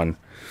 4-1.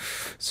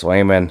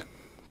 Swayman,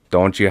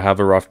 don't you have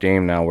a rough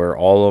game now? We're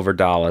all over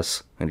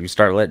Dallas. And if you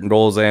start letting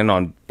goals in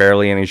on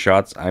barely any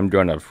shots, I'm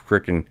going to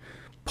freaking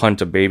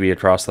punt a baby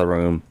across the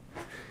room.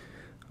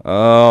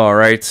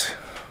 Alright.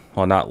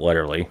 Well, not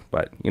literally,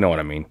 but you know what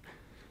I mean.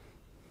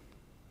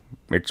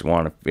 It's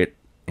one hit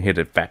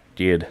it fat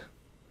kid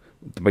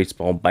with the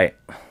baseball bat.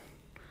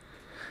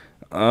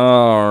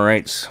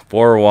 Alright,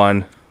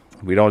 4-1.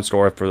 We don't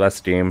score for this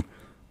game.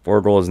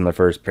 4 goals in the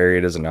first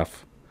period is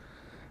enough.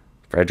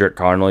 Frederick,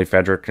 Connolly,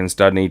 Frederick, and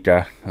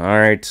Studnicka.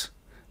 Alright.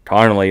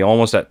 Connolly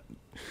almost at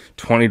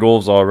 20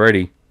 goals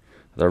already.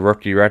 The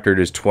rookie record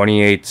is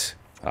 28.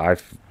 I'm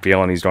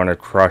feeling he's going to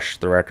crush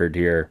the record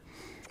here.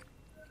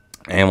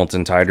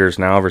 Hamilton Tigers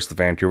now versus the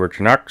Vancouver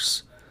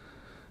Canucks.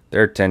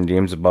 They're 10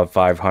 games above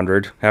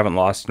 500. Haven't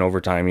lost in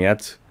overtime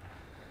yet.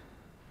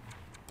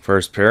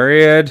 First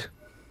period.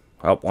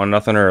 Up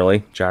 1-0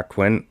 early. Jack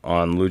Quinn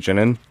on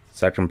Lujanen.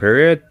 Second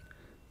period.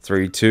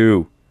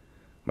 3-2.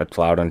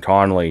 McLeod and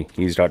Connolly.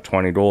 He's got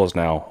 20 goals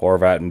now.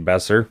 Horvat and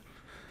Besser.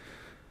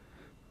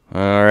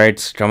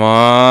 Alright, come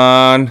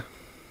on.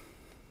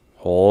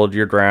 Hold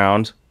your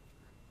ground.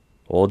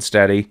 Hold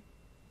steady.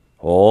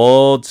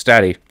 Hold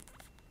steady.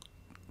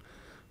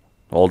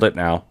 Hold it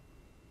now.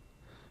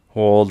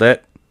 Hold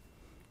it.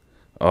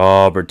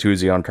 Oh,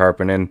 Bertuzzi on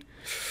Karppinen.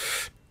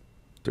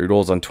 3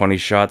 goals on 20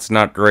 shots.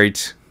 Not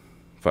great.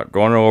 But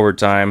going to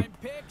overtime.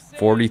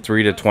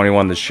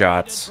 43-21 the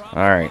shots.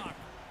 Alright.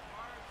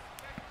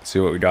 See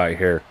what we got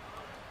here.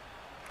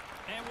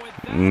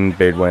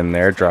 Big win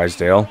there.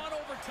 Drysdale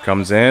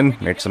comes in.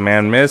 Makes a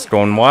man miss.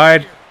 Going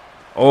wide.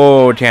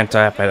 Oh, can't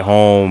tap at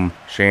home.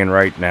 Shane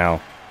Wright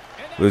now.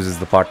 Loses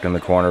the puck in the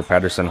corner.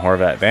 Pettersson,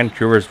 Horvat.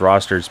 Vancouver's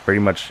roster's pretty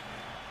much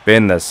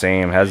been the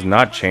same. Has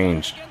not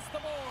changed.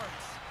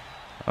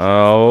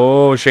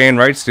 Oh, Shane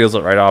Wright steals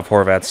it right off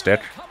Horvat's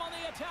stick.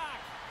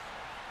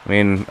 I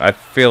mean, I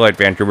feel like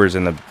Vancouver's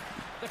in the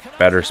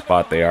better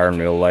spot they are in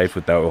real life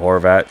without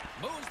Horvat.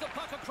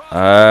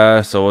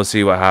 So we'll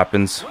see what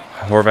happens.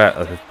 Horvat,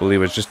 I believe,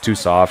 was just too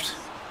soft.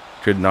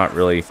 Could not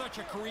really.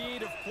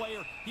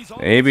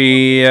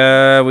 Maybe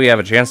we have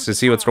a chance to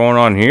see what's going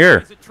on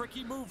here.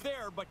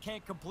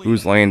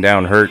 Who's laying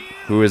down hurt?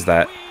 Who is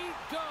that?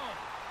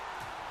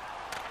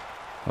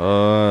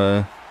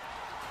 Oh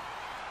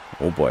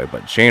boy,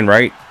 but Shane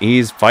Wright,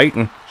 he's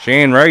fighting.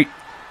 Shane Wright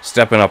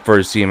stepping up for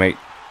his teammate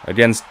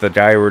against the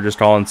guy we're just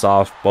calling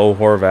soft, Bo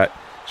Horvat.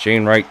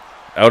 Shane Wright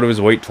out of his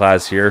weight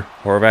class here.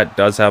 Horvat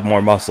does have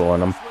more muscle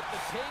in him,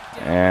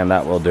 and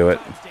that will do it.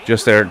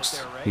 Just there,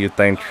 you'd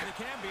think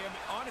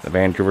the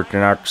Vancouver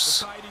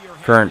Canucks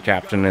current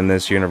captain in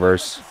this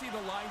universe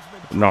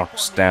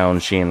knocks down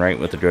Shane Wright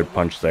with a good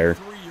punch there.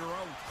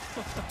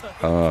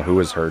 Who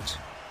is hurt?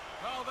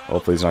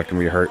 Hopefully he's not going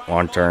to be hurt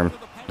long term.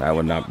 That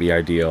would not be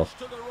ideal.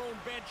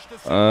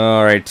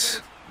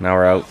 Alright, now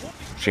we're out.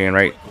 Shane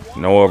Wright,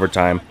 no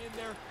overtime.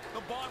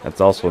 That's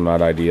also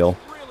not ideal.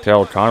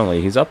 Taylor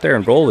Connolly, he's up there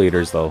in goal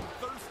leaders though.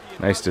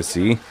 Nice to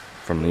see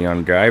from the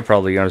young guy.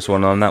 Probably the youngest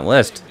one on that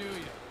list.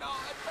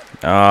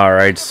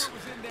 Alright,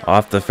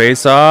 off the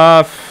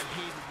face-off.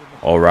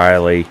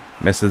 O'Reilly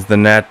misses the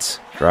net.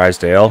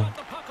 Drysdale,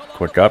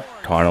 quick up.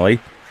 Connolly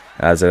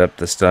has it up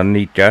to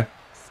Studnicka.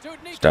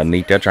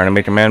 Studnicka trying to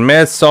make a man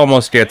miss.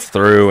 Almost gets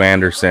through.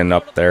 Anderson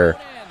up there.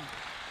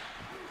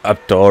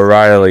 Up to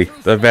O'Reilly,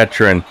 the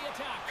veteran.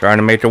 Trying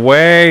to make a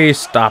way.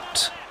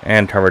 Stopped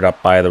and covered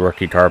up by the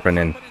rookie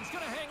Karppinen.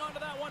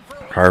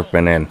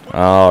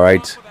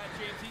 Alright.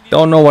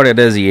 Don't know what it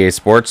is, EA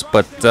Sports,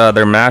 but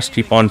their masks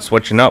keep on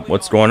switching up.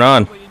 What's going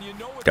on?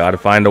 Gotta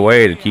find a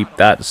way to keep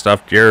that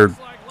stuff gear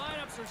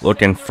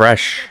looking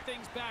fresh.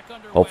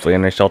 Hopefully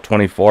NHL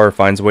 24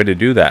 finds a way to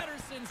do that.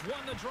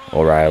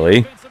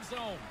 O'Reilly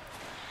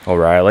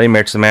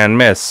makes a man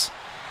miss.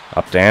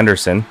 Up to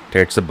Anderson.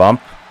 Takes a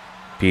bump.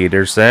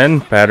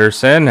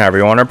 Patterson, however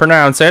you want to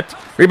pronounce it.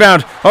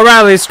 Rebound.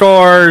 O'Reilly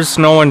scores.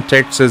 No one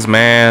takes his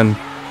man.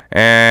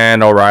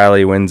 And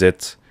O'Reilly wins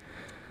it.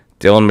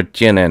 Dylan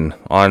McKinnon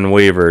on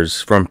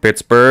waivers from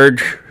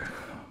Pittsburgh.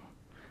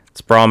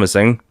 It's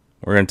promising.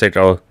 We're going to take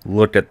a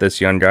look at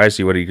this young guy,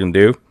 see what he can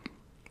do.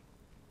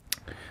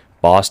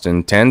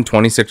 Boston 10,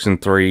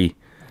 26-3.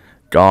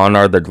 Gone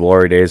are the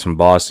glory days from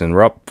Boston.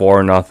 We're up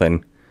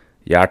 4-0.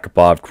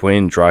 Yakupov,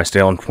 Quinn,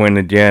 Drysdale, and Quinn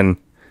again.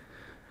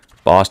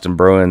 Boston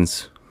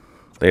Bruins.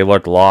 They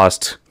look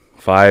lost.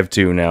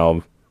 5-2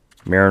 now.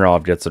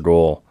 Mironov gets a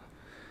goal.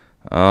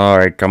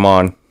 Alright, come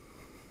on.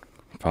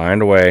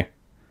 Find a way.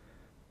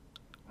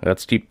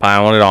 Let's keep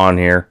piling it on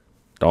here.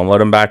 Don't let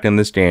him back in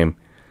this game.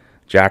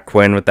 Jack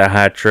Quinn with the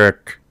hat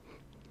trick.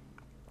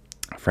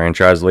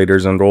 Franchise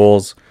leaders in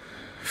goals.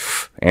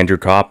 Andrew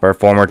Kopp, our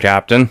former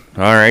captain.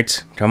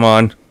 Alright, come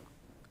on.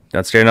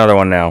 Let's get another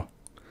one now.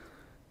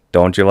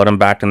 Don't you let him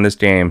back in this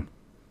game.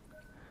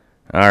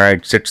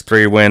 Alright,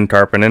 6-3 win,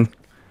 Karppinen.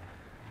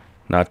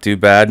 Not too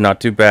bad, not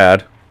too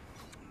bad.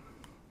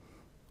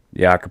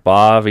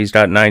 Yakupov, he's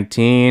got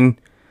 19.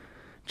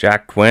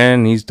 Jack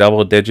Quinn, he's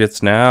double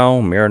digits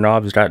now.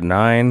 Mironov's got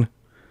 9.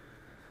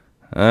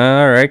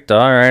 Alright.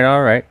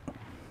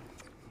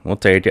 We'll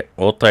take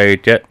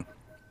it.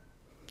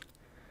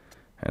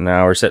 And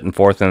now we're sitting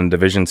 4th in the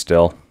division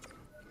still.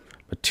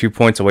 But 2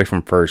 points away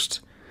from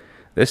first.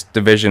 This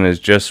division is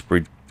just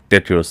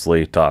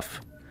ridiculously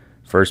tough.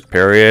 First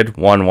period,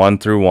 1-1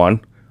 through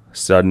 1.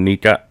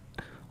 Studnicka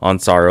on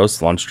Saros,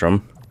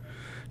 Lundstrom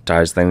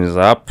ties things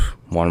up.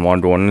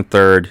 1-1 going in the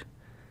third.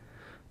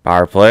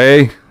 Power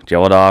play,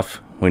 deal it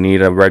off. We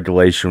need a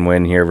regulation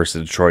win here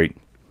versus Detroit.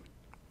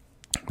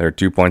 They're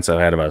 2 points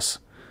ahead of us.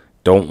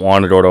 Don't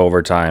want to go to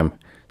overtime.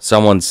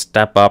 Someone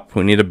step up.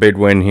 We need a big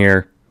win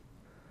here.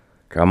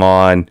 Come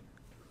on.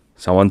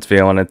 Someone's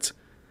feeling it.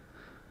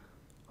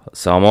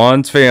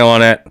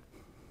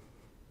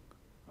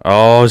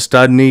 Oh,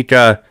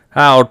 Studnicka.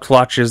 How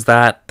clutch is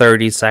that?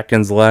 30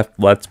 seconds left.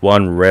 Let's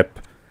one rip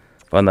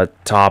from the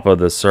top of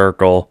the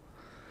circle.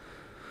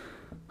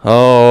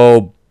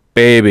 Oh,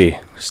 baby.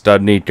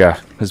 Studnicka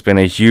has been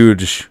a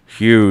huge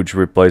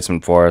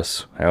replacement for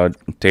us.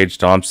 Tage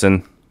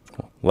Thompson,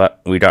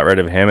 we got rid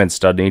of him, and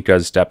Studnicka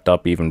has stepped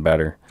up even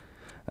better.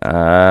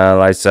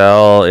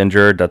 Lysell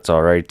injured. That's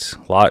all right.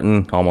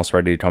 Lawton almost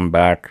ready to come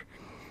back.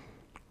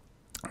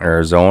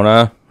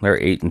 Arizona, they're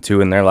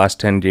 8-2 in their last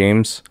 10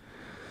 games.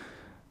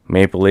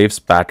 Maple Leafs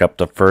back up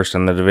to first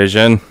in the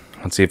division.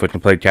 Let's see if we can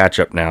play catch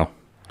up now.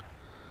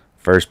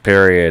 First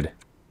period.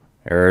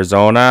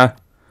 Arizona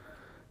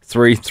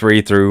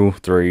 3-3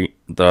 through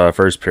the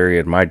first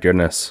period. My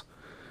goodness.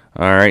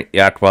 Alright,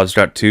 Yakupov's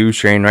got 2.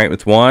 Shane Wright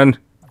with 1.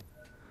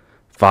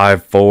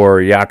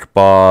 5-4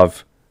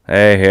 Yakupov.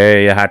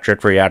 Hey, a hat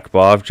trick for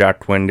Yakupov. Jack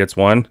Quinn gets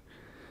 1.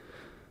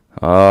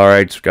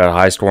 Alright, got a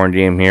high scoring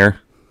game here.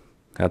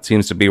 That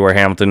seems to be where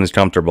Hamilton is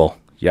comfortable.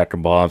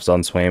 Yakupov's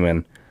on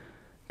Swayman.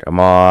 Come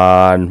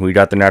on. We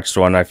got the next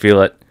one. I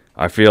feel it.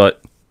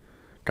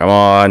 Come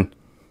on.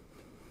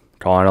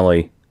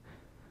 Connolly.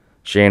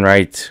 Shane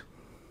Wright.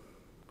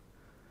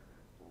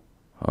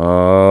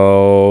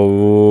 Oh.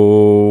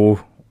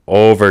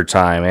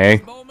 Overtime, eh?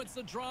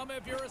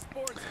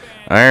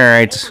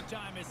 Alright.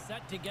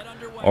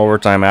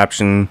 Overtime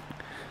action.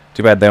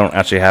 Too bad they don't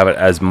actually have it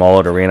as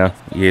Mullet Arena.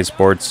 EA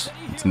Sports.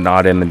 It's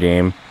not in the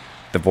game.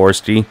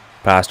 Dvorsky.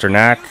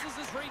 Pasternak.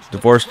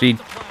 Dvorsky.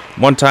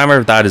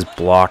 One-timer. That is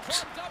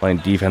blocked. Playing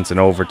defense in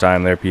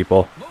overtime there,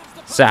 people.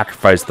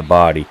 Sacrifice the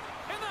body.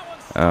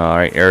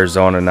 Alright,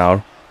 Arizona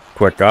now.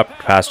 Quick up.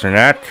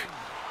 Pasternak.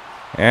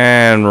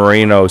 And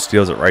Marino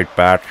steals it right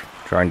back.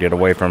 Trying to get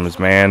away from his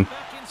man.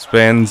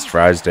 Spins.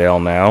 Drysdale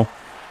now.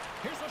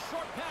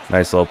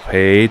 Nice little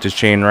pay to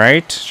Shane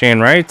Wright. Shane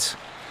Wright.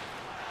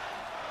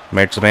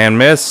 Makes the man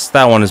miss.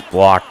 That one is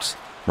blocked.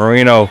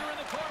 Marino.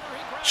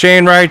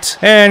 Shane Wright.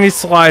 And he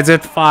slides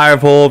it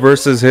 5-hole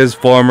versus his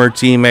former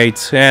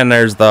teammate. And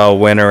there's the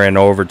winner in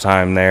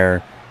overtime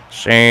there.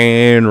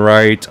 Shane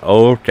Wright.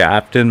 Oh,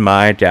 captain,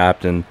 my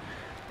captain.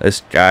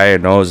 This guy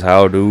knows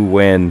how to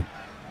win.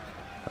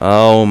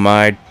 Oh,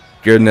 my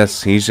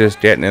goodness. He's just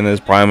getting in his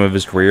prime of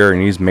his career.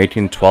 And he's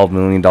making $12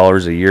 million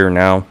a year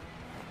now.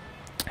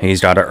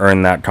 He's got to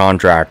earn that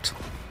contract.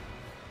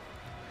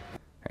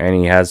 And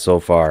he has so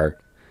far.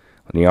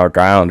 New York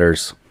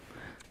Islanders.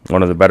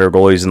 One of the better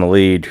goalies in the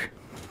league.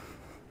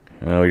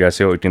 We got to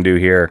see what we can do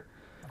here.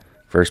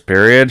 First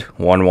period.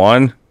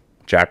 1-1.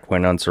 Jack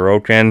Quinn on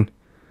Sorokin.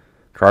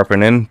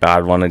 Karpinen.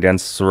 Bad one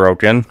against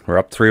Sorokin. We're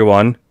up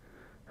 3-1.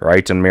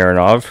 Wright and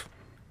Mironov.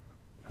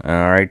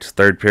 Alright.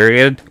 Third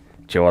period.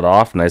 Kill it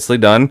off. Nicely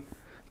done.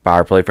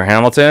 Power play for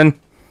Hamilton.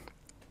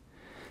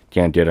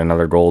 Can't get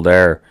another goal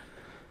there.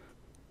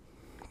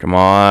 Come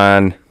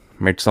on.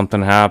 Make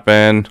something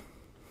happen.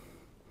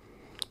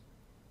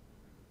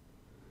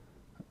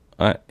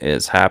 What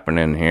is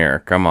happening here?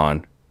 Come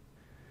on.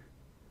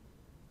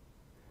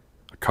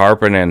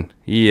 Karpinen.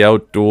 He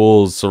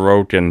outduels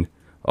Sorokin.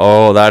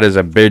 Oh, that is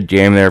a big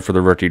game there for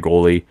the rookie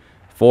goalie.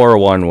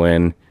 4-1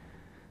 win.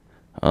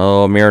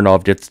 Oh,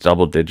 Mironov gets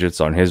double digits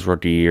on his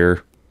rookie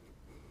year.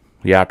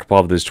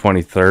 Yakupov is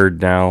 23rd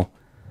now.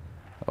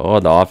 Oh,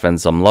 the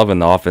offense. I'm loving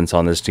the offense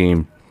on this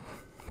team.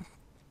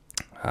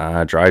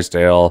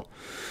 Drysdale.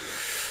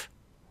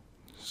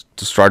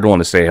 Just struggling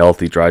to stay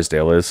healthy,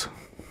 Drysdale is.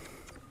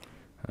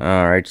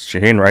 Alright,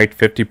 Shane Wright,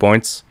 50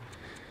 points.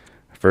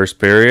 First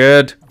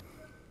period.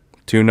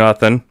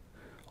 2-0.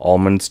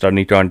 Allman,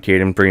 Studnicka on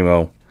Caden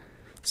Primo.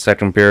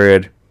 Second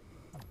period.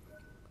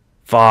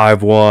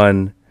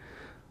 5-1.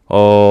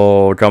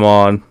 Oh, come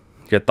on.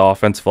 Get the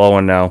offense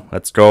flowing now.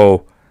 Let's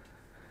go.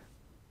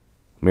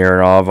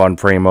 Mironov on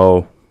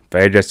Primo.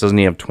 Vegas doesn't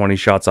even have 20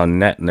 shots on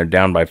net, and they're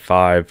down by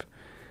 5.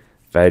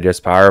 Vegas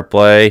power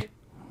play.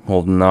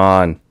 Holding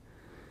on.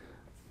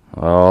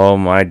 Oh,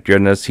 my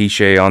goodness.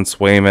 Hishe on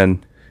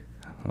Swayman.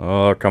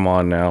 Oh, come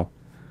on now.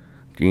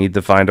 You need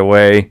to find a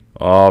way.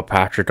 Oh,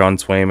 Patrick on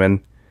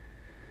Swayman.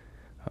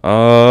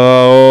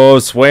 Oh,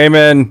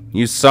 Swayman.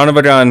 You son of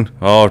a gun.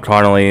 Oh,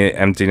 Connolly,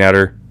 empty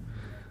netter.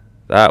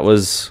 That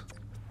was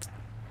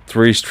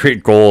 3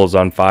 straight goals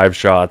on 5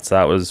 shots.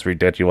 That was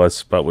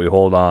ridiculous, but we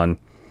hold on.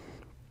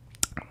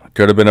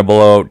 Could have been a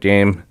blowout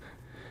game,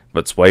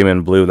 but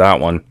Swayman blew that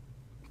one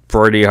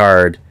pretty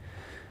hard.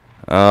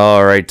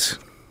 Alright.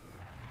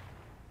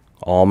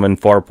 Allman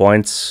 4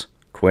 points.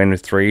 Quinn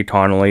with 3.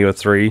 Connolly with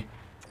 3.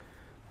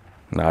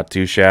 Not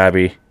too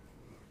shabby.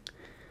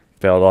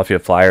 Philadelphia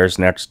Flyers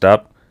next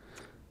up.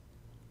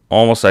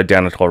 Almost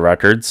identical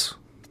records.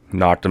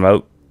 Knocked them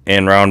out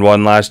in round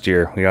 1 last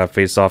year. We got to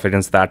face off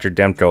against Thatcher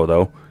Demko,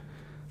 though.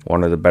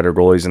 One of the better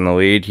goalies in the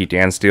league. He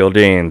can steal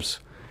games.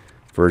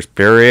 First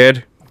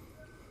period.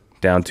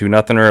 Down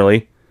 2-0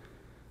 early.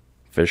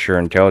 Fisher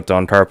and Kaut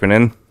on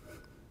Karpinen.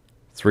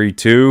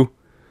 3-2.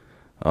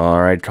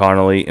 Alright,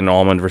 Connolly and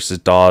Allman versus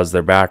Dawes.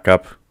 They're back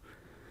up.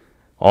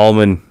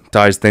 Allman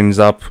ties things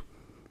up.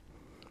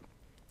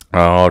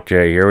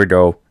 Okay, here we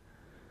go.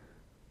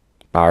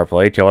 Power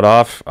play, kill it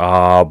off.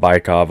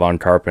 Bykov on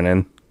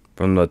Karpinen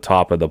from the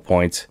top of the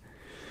points.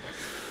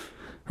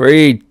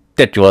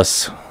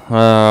 Ridiculous.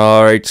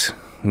 Alright,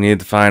 need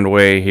to find a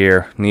way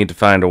here. Need to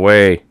find a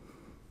way.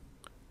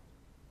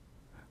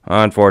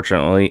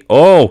 Unfortunately.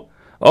 Oh,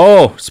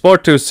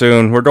 spoke too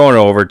soon. We're going to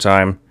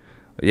overtime.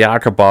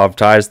 Yakupov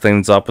ties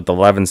things up with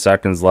 11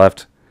 seconds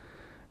left.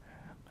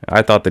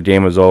 I thought the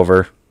game was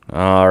over.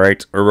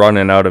 Alright, we're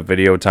running out of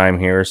video time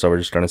here, so we're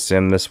just going to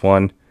sim this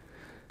one.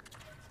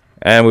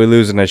 And we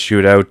lose in a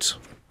shootout.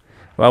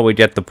 Well, we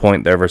get the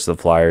point there versus the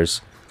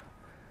Flyers.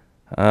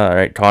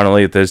 Alright,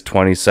 Connolly with his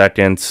 20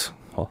 seconds.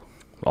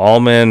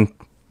 Allman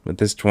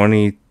with his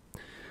 20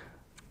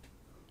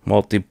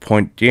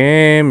 multi-point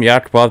game.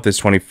 Yakupov with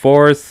his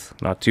 24th.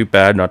 Not too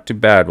bad, not too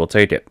bad. We'll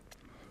take it.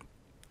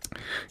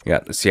 You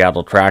got the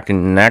Seattle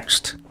Kraken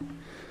next.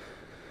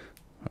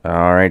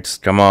 Alright,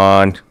 come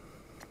on.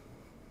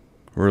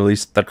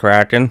 Release the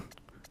Kraken.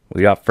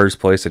 We got first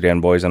place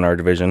again, boys, in our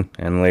division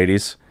and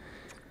ladies.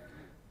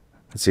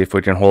 Let's see if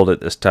we can hold it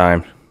this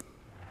time.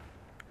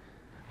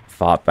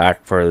 Fought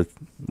back for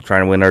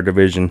trying to win our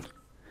division.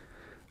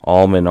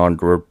 Allman on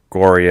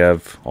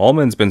Grigoriev.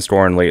 Allman's been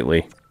scoring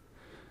lately.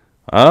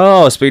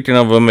 Oh, speaking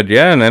of him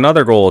again,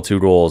 another goal, 2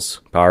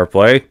 goals. Power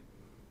play.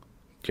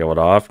 Kill it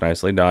off.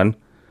 Nicely done.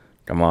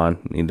 Come on.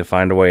 Need to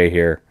find a way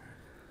here.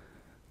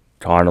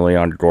 Connolly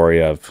on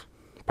Grigoriev.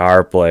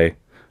 Power play.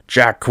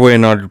 Jack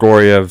Quinn on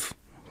Grigoriev.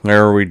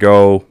 There we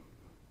go.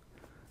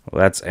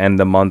 Let's end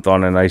the month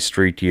on a nice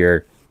streak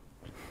here.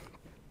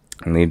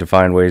 I need to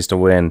find ways to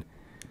win.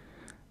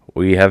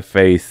 We have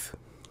faith.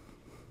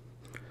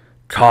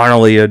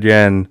 Connolly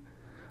again.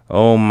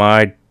 Oh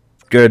my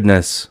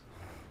goodness.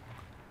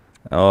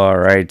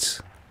 Alright.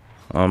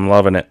 I'm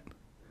loving it.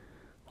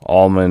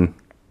 Allman.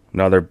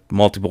 Another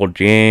multiple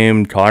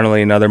game.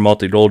 Connolly another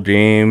multi-goal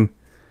game.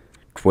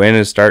 Quinn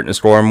is starting to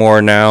score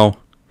more now.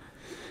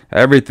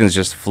 Everything's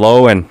just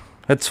flowing.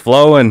 It's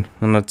flowing.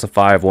 And it's a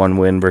 5-1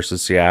 win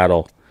versus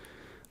Seattle.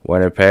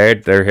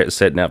 Winnipeg, they're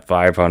sitting at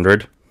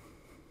 500.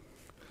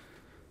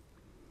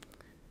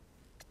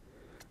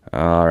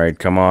 Alright,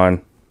 come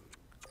on.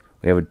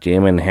 We have a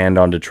game in hand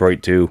on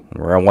Detroit too.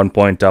 We're on 1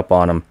 point up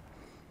on them.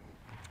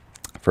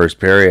 First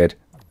period.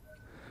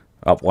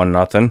 Up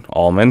 1-0.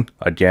 Allman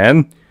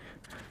again.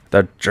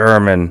 The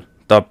German.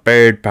 The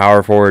big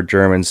power forward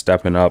German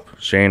stepping up.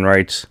 Shane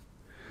Wright.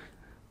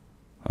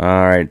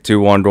 Alright,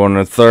 2-1 going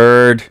to the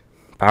third.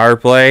 Power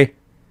play.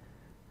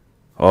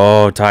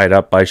 Oh, tied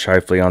up by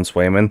Scheifele on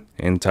Swayman.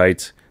 In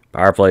tight.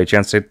 Power play.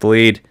 Chance to take the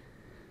lead.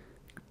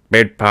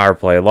 Big power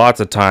play. Lots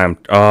of time.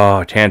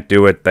 Oh, can't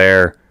do it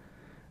there.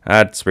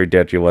 That's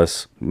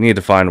ridiculous. Need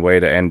to find a way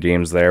to end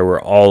games there.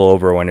 We're all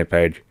over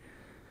Winnipeg.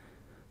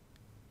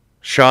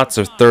 Shots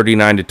of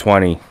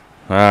 39-20.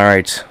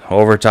 Alright,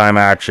 overtime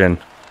action.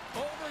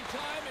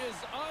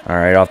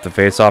 Alright, off the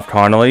face-off,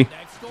 Connolly.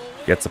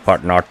 Gets the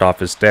puck knocked off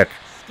his stick.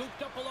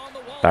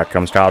 Back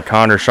comes Kyle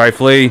Connor.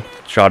 Scheifele.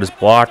 Shot is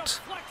blocked.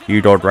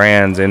 Hugo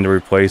Grands in to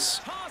replace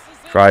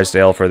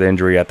Drysdale for the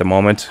injury at the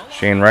moment.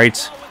 Shane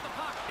Wright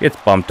gets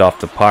bumped off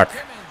the puck.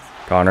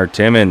 Connor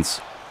Timmins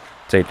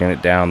taking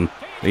it down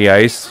the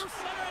ice.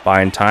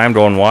 Buying time,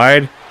 going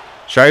wide.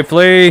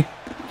 Scheifele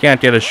can't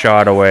get a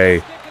shot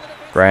away.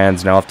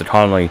 Grands now off to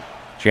Connolly.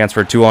 Chance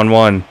for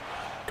 2-on-1.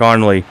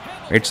 Connolly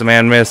makes the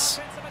man miss.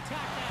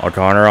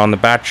 O'Connor on the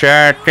back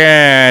check,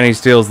 and he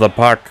steals the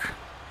puck.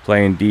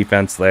 Playing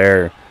defense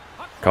there.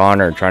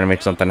 Connor trying to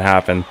make something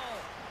happen.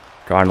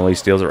 Connolly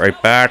steals it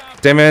right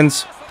back.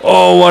 Timmins.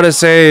 Oh, what a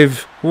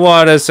save.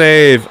 What a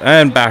save.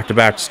 And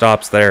back-to-back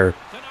stops there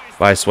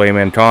by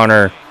Swayman.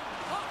 Connor.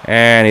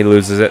 And he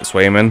loses it.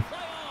 Swayman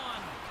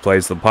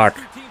plays the puck.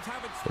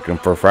 Looking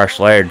for fresh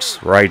legs.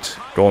 Right.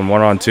 Going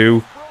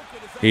 1-on-2.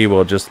 He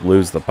will just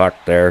lose the puck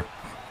there.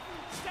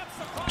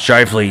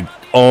 Scheifele.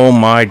 Oh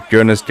my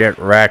goodness. Get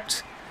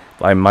wrecked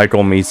by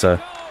Michael Misa.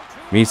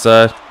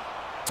 Misa.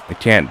 I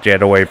can't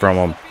get away from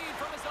him.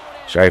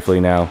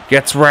 Scheifele now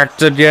gets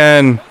wrecked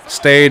again.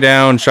 Stay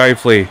down,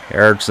 Scheifele.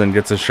 Eriksson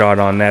gets a shot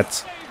on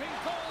net.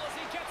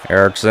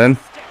 Eriksson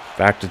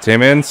back to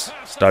Timmins.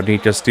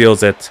 Studnicka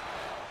steals it.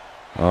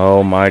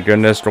 Oh my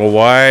goodness, go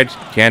wide.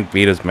 Can't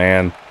beat his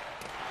man.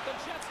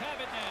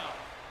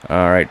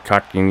 Alright,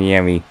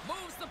 Kotkaniemi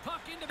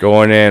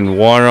going in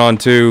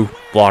 1-on-2.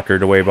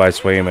 Blockered away by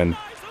Swayman.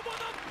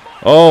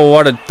 Oh,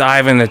 what a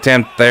diving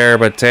attempt there.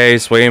 But Tay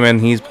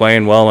Swayman, he's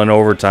playing well in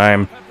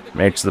overtime.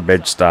 Makes the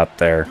big stop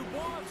there.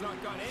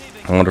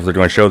 I wonder if they're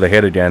going to show the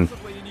hit again.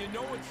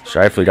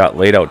 Scheifele got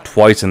laid out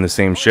twice in the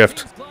same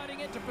shift.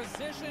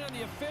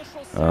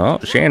 Oh,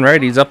 Shane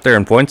Wright, he's up there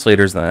in points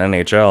leaders in the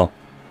NHL.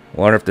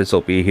 I wonder if this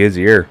will be his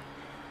year.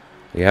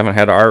 They haven't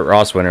had an Art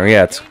Ross winner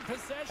yet.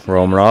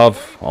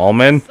 Romanov,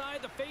 Allman,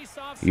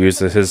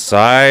 uses his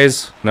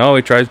size. No,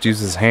 he tries to use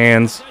his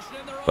hands,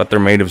 but they're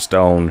made of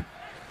stone.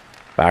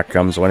 Back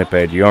comes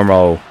Winnipeg.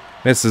 Yormo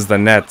misses the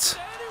net.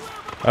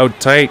 Out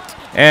tight.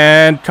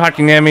 And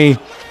Kotkaniemi,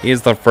 he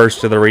is the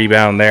first to the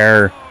rebound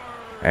there.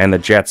 And the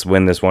Jets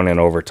win this one in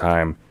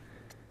overtime.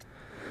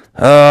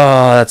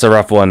 Oh, that's a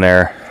rough one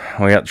there.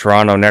 We got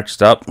Toronto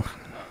next up.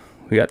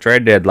 We got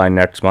trade deadline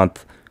next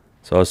month.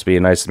 So this will be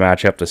a nice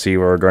matchup to see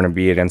where we're going to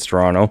be against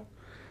Toronto.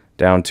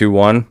 Down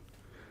 2-1.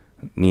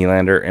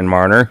 Nylander and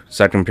Marner.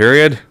 Second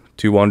period.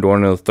 2-1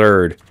 going to the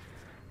third.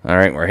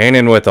 Alright, we're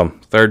hanging with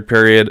them. Third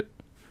period.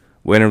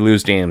 Win or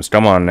lose games.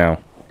 Come on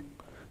now.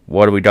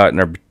 What do we got in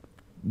our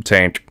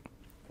tank?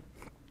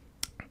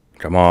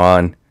 Come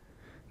on.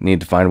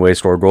 Need to find a way to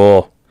score a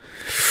goal.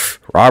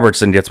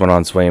 Robertson gets one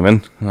on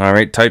Swayman.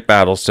 Alright, tight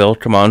battle still.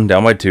 Come on,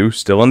 down by 2.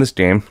 Still in this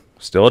game.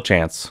 Still a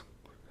chance.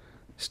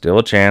 Still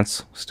a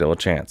chance. Still a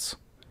chance.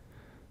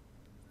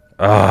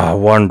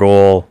 One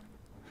goal.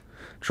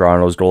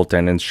 Toronto's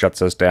goaltending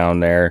shuts us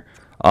down there.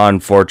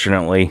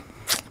 Unfortunately,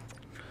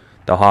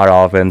 the hot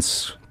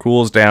offense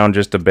cools down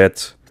just a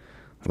bit.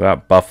 We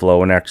got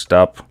Buffalo next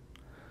up.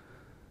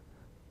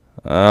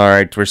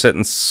 Alright, we're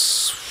sitting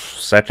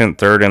second,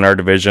 third in our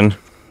division.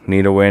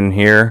 Need a win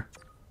here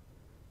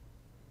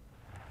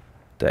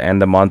to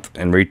end the month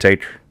and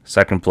retake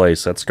second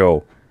place. Let's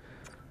go.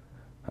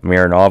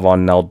 Mironov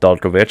on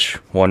Nedeljkovic.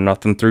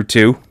 1-0 through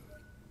 2.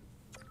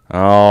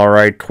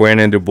 Alright, Quinn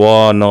and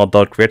Dubois on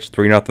Nedeljkovic.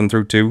 3-0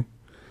 through 2.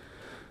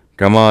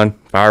 Come on,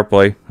 power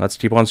play. Let's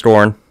keep on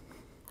scoring.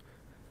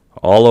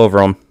 All over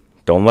them.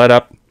 Don't let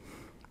up.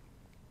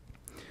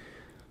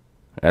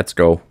 Let's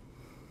go.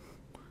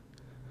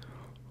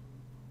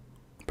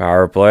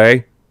 Power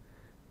play.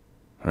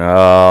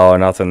 Oh,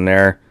 nothing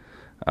there.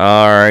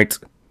 Alright.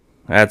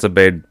 That's a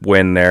big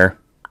win there.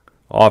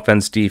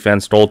 Offense,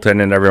 defense,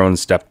 goaltending, everyone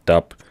stepped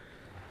up.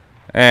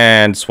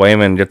 And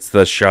Swayman gets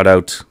the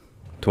shutout.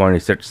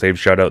 26 save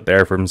shutout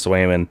there from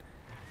Swayman.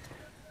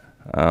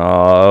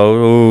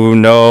 Oh,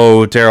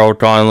 no. Terrell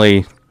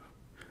Conley.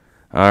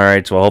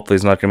 Alright, so hopefully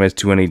he's not going to miss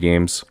too many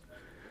games.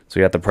 So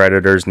we got the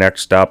Predators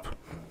next up.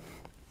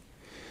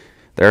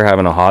 They're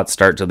having a hot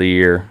start to the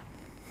year.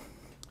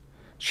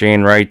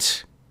 Shane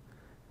Wright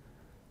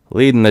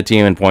leading the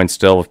team in points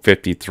still with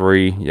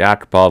 53.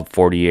 Yakupov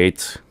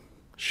 48.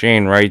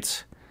 Shane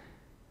Wright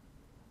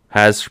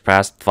has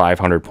surpassed the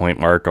 500 point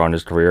mark on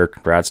his career.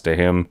 Congrats to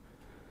him.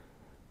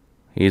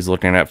 He's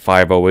looking at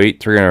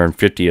 508,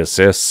 350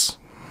 assists.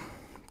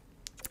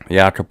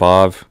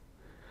 Yakupov,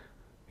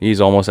 he's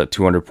almost at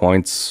 200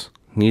 points.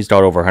 He's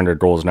got over 100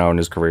 goals now in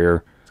his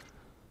career.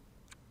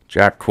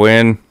 Jack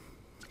Quinn.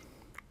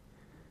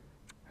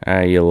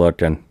 How you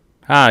looking?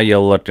 How you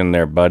looking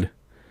there, bud?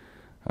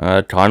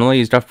 Connolly,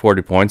 he's got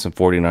 40 points in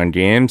 49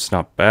 games.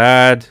 Not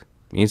bad.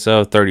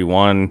 Misa,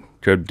 31.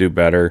 Could do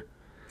better.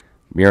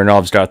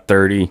 Miranov's got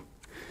 30.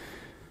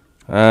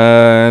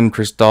 And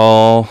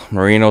Crystal,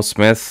 Marino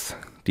Smith.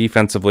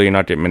 Defensively,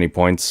 not getting many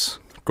points.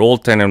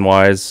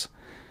 Goaltending-wise,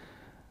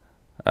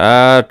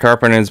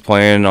 Karpinen's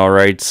playing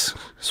alright.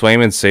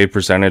 Swayman's save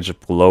percentage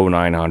below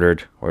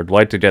 900. Or I'd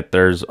like to get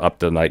theirs up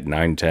to like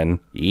 910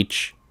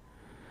 each.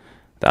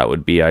 That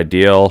would be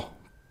ideal.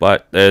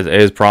 But it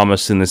is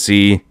promising to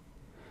see.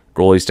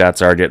 Goalie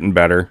stats are getting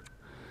better.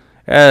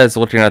 As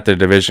looking at the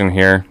division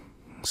here,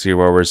 see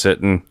where we're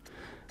sitting.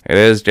 It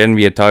is going to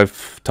be a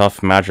tough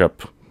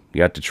matchup. You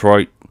got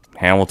Detroit,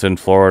 Hamilton,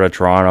 Florida,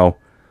 Toronto,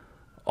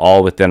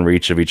 all within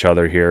reach of each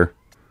other here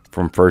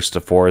from first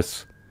to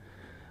fourth.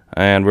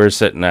 And we're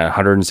sitting at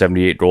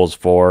 178 goals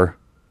for.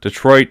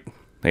 Detroit,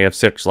 they have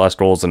 6 less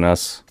goals than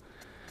us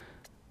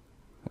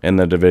in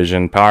the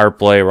division. Power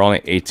play, we're only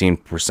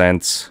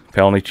 18%.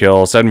 Penalty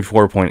kill,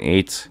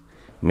 74.8.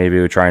 Maybe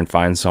we try and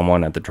find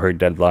someone at the trade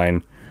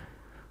deadline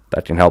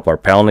that can help our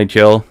penalty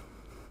kill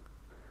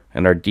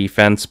and our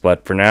defense.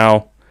 But for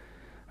now,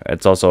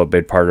 it's also a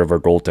big part of our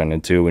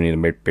goaltending too. We need to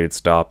make big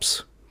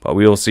stops. But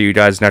we will see you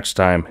guys next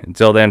time.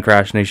 Until then,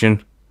 Crash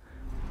Nation,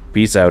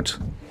 peace out.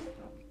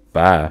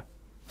 Bye.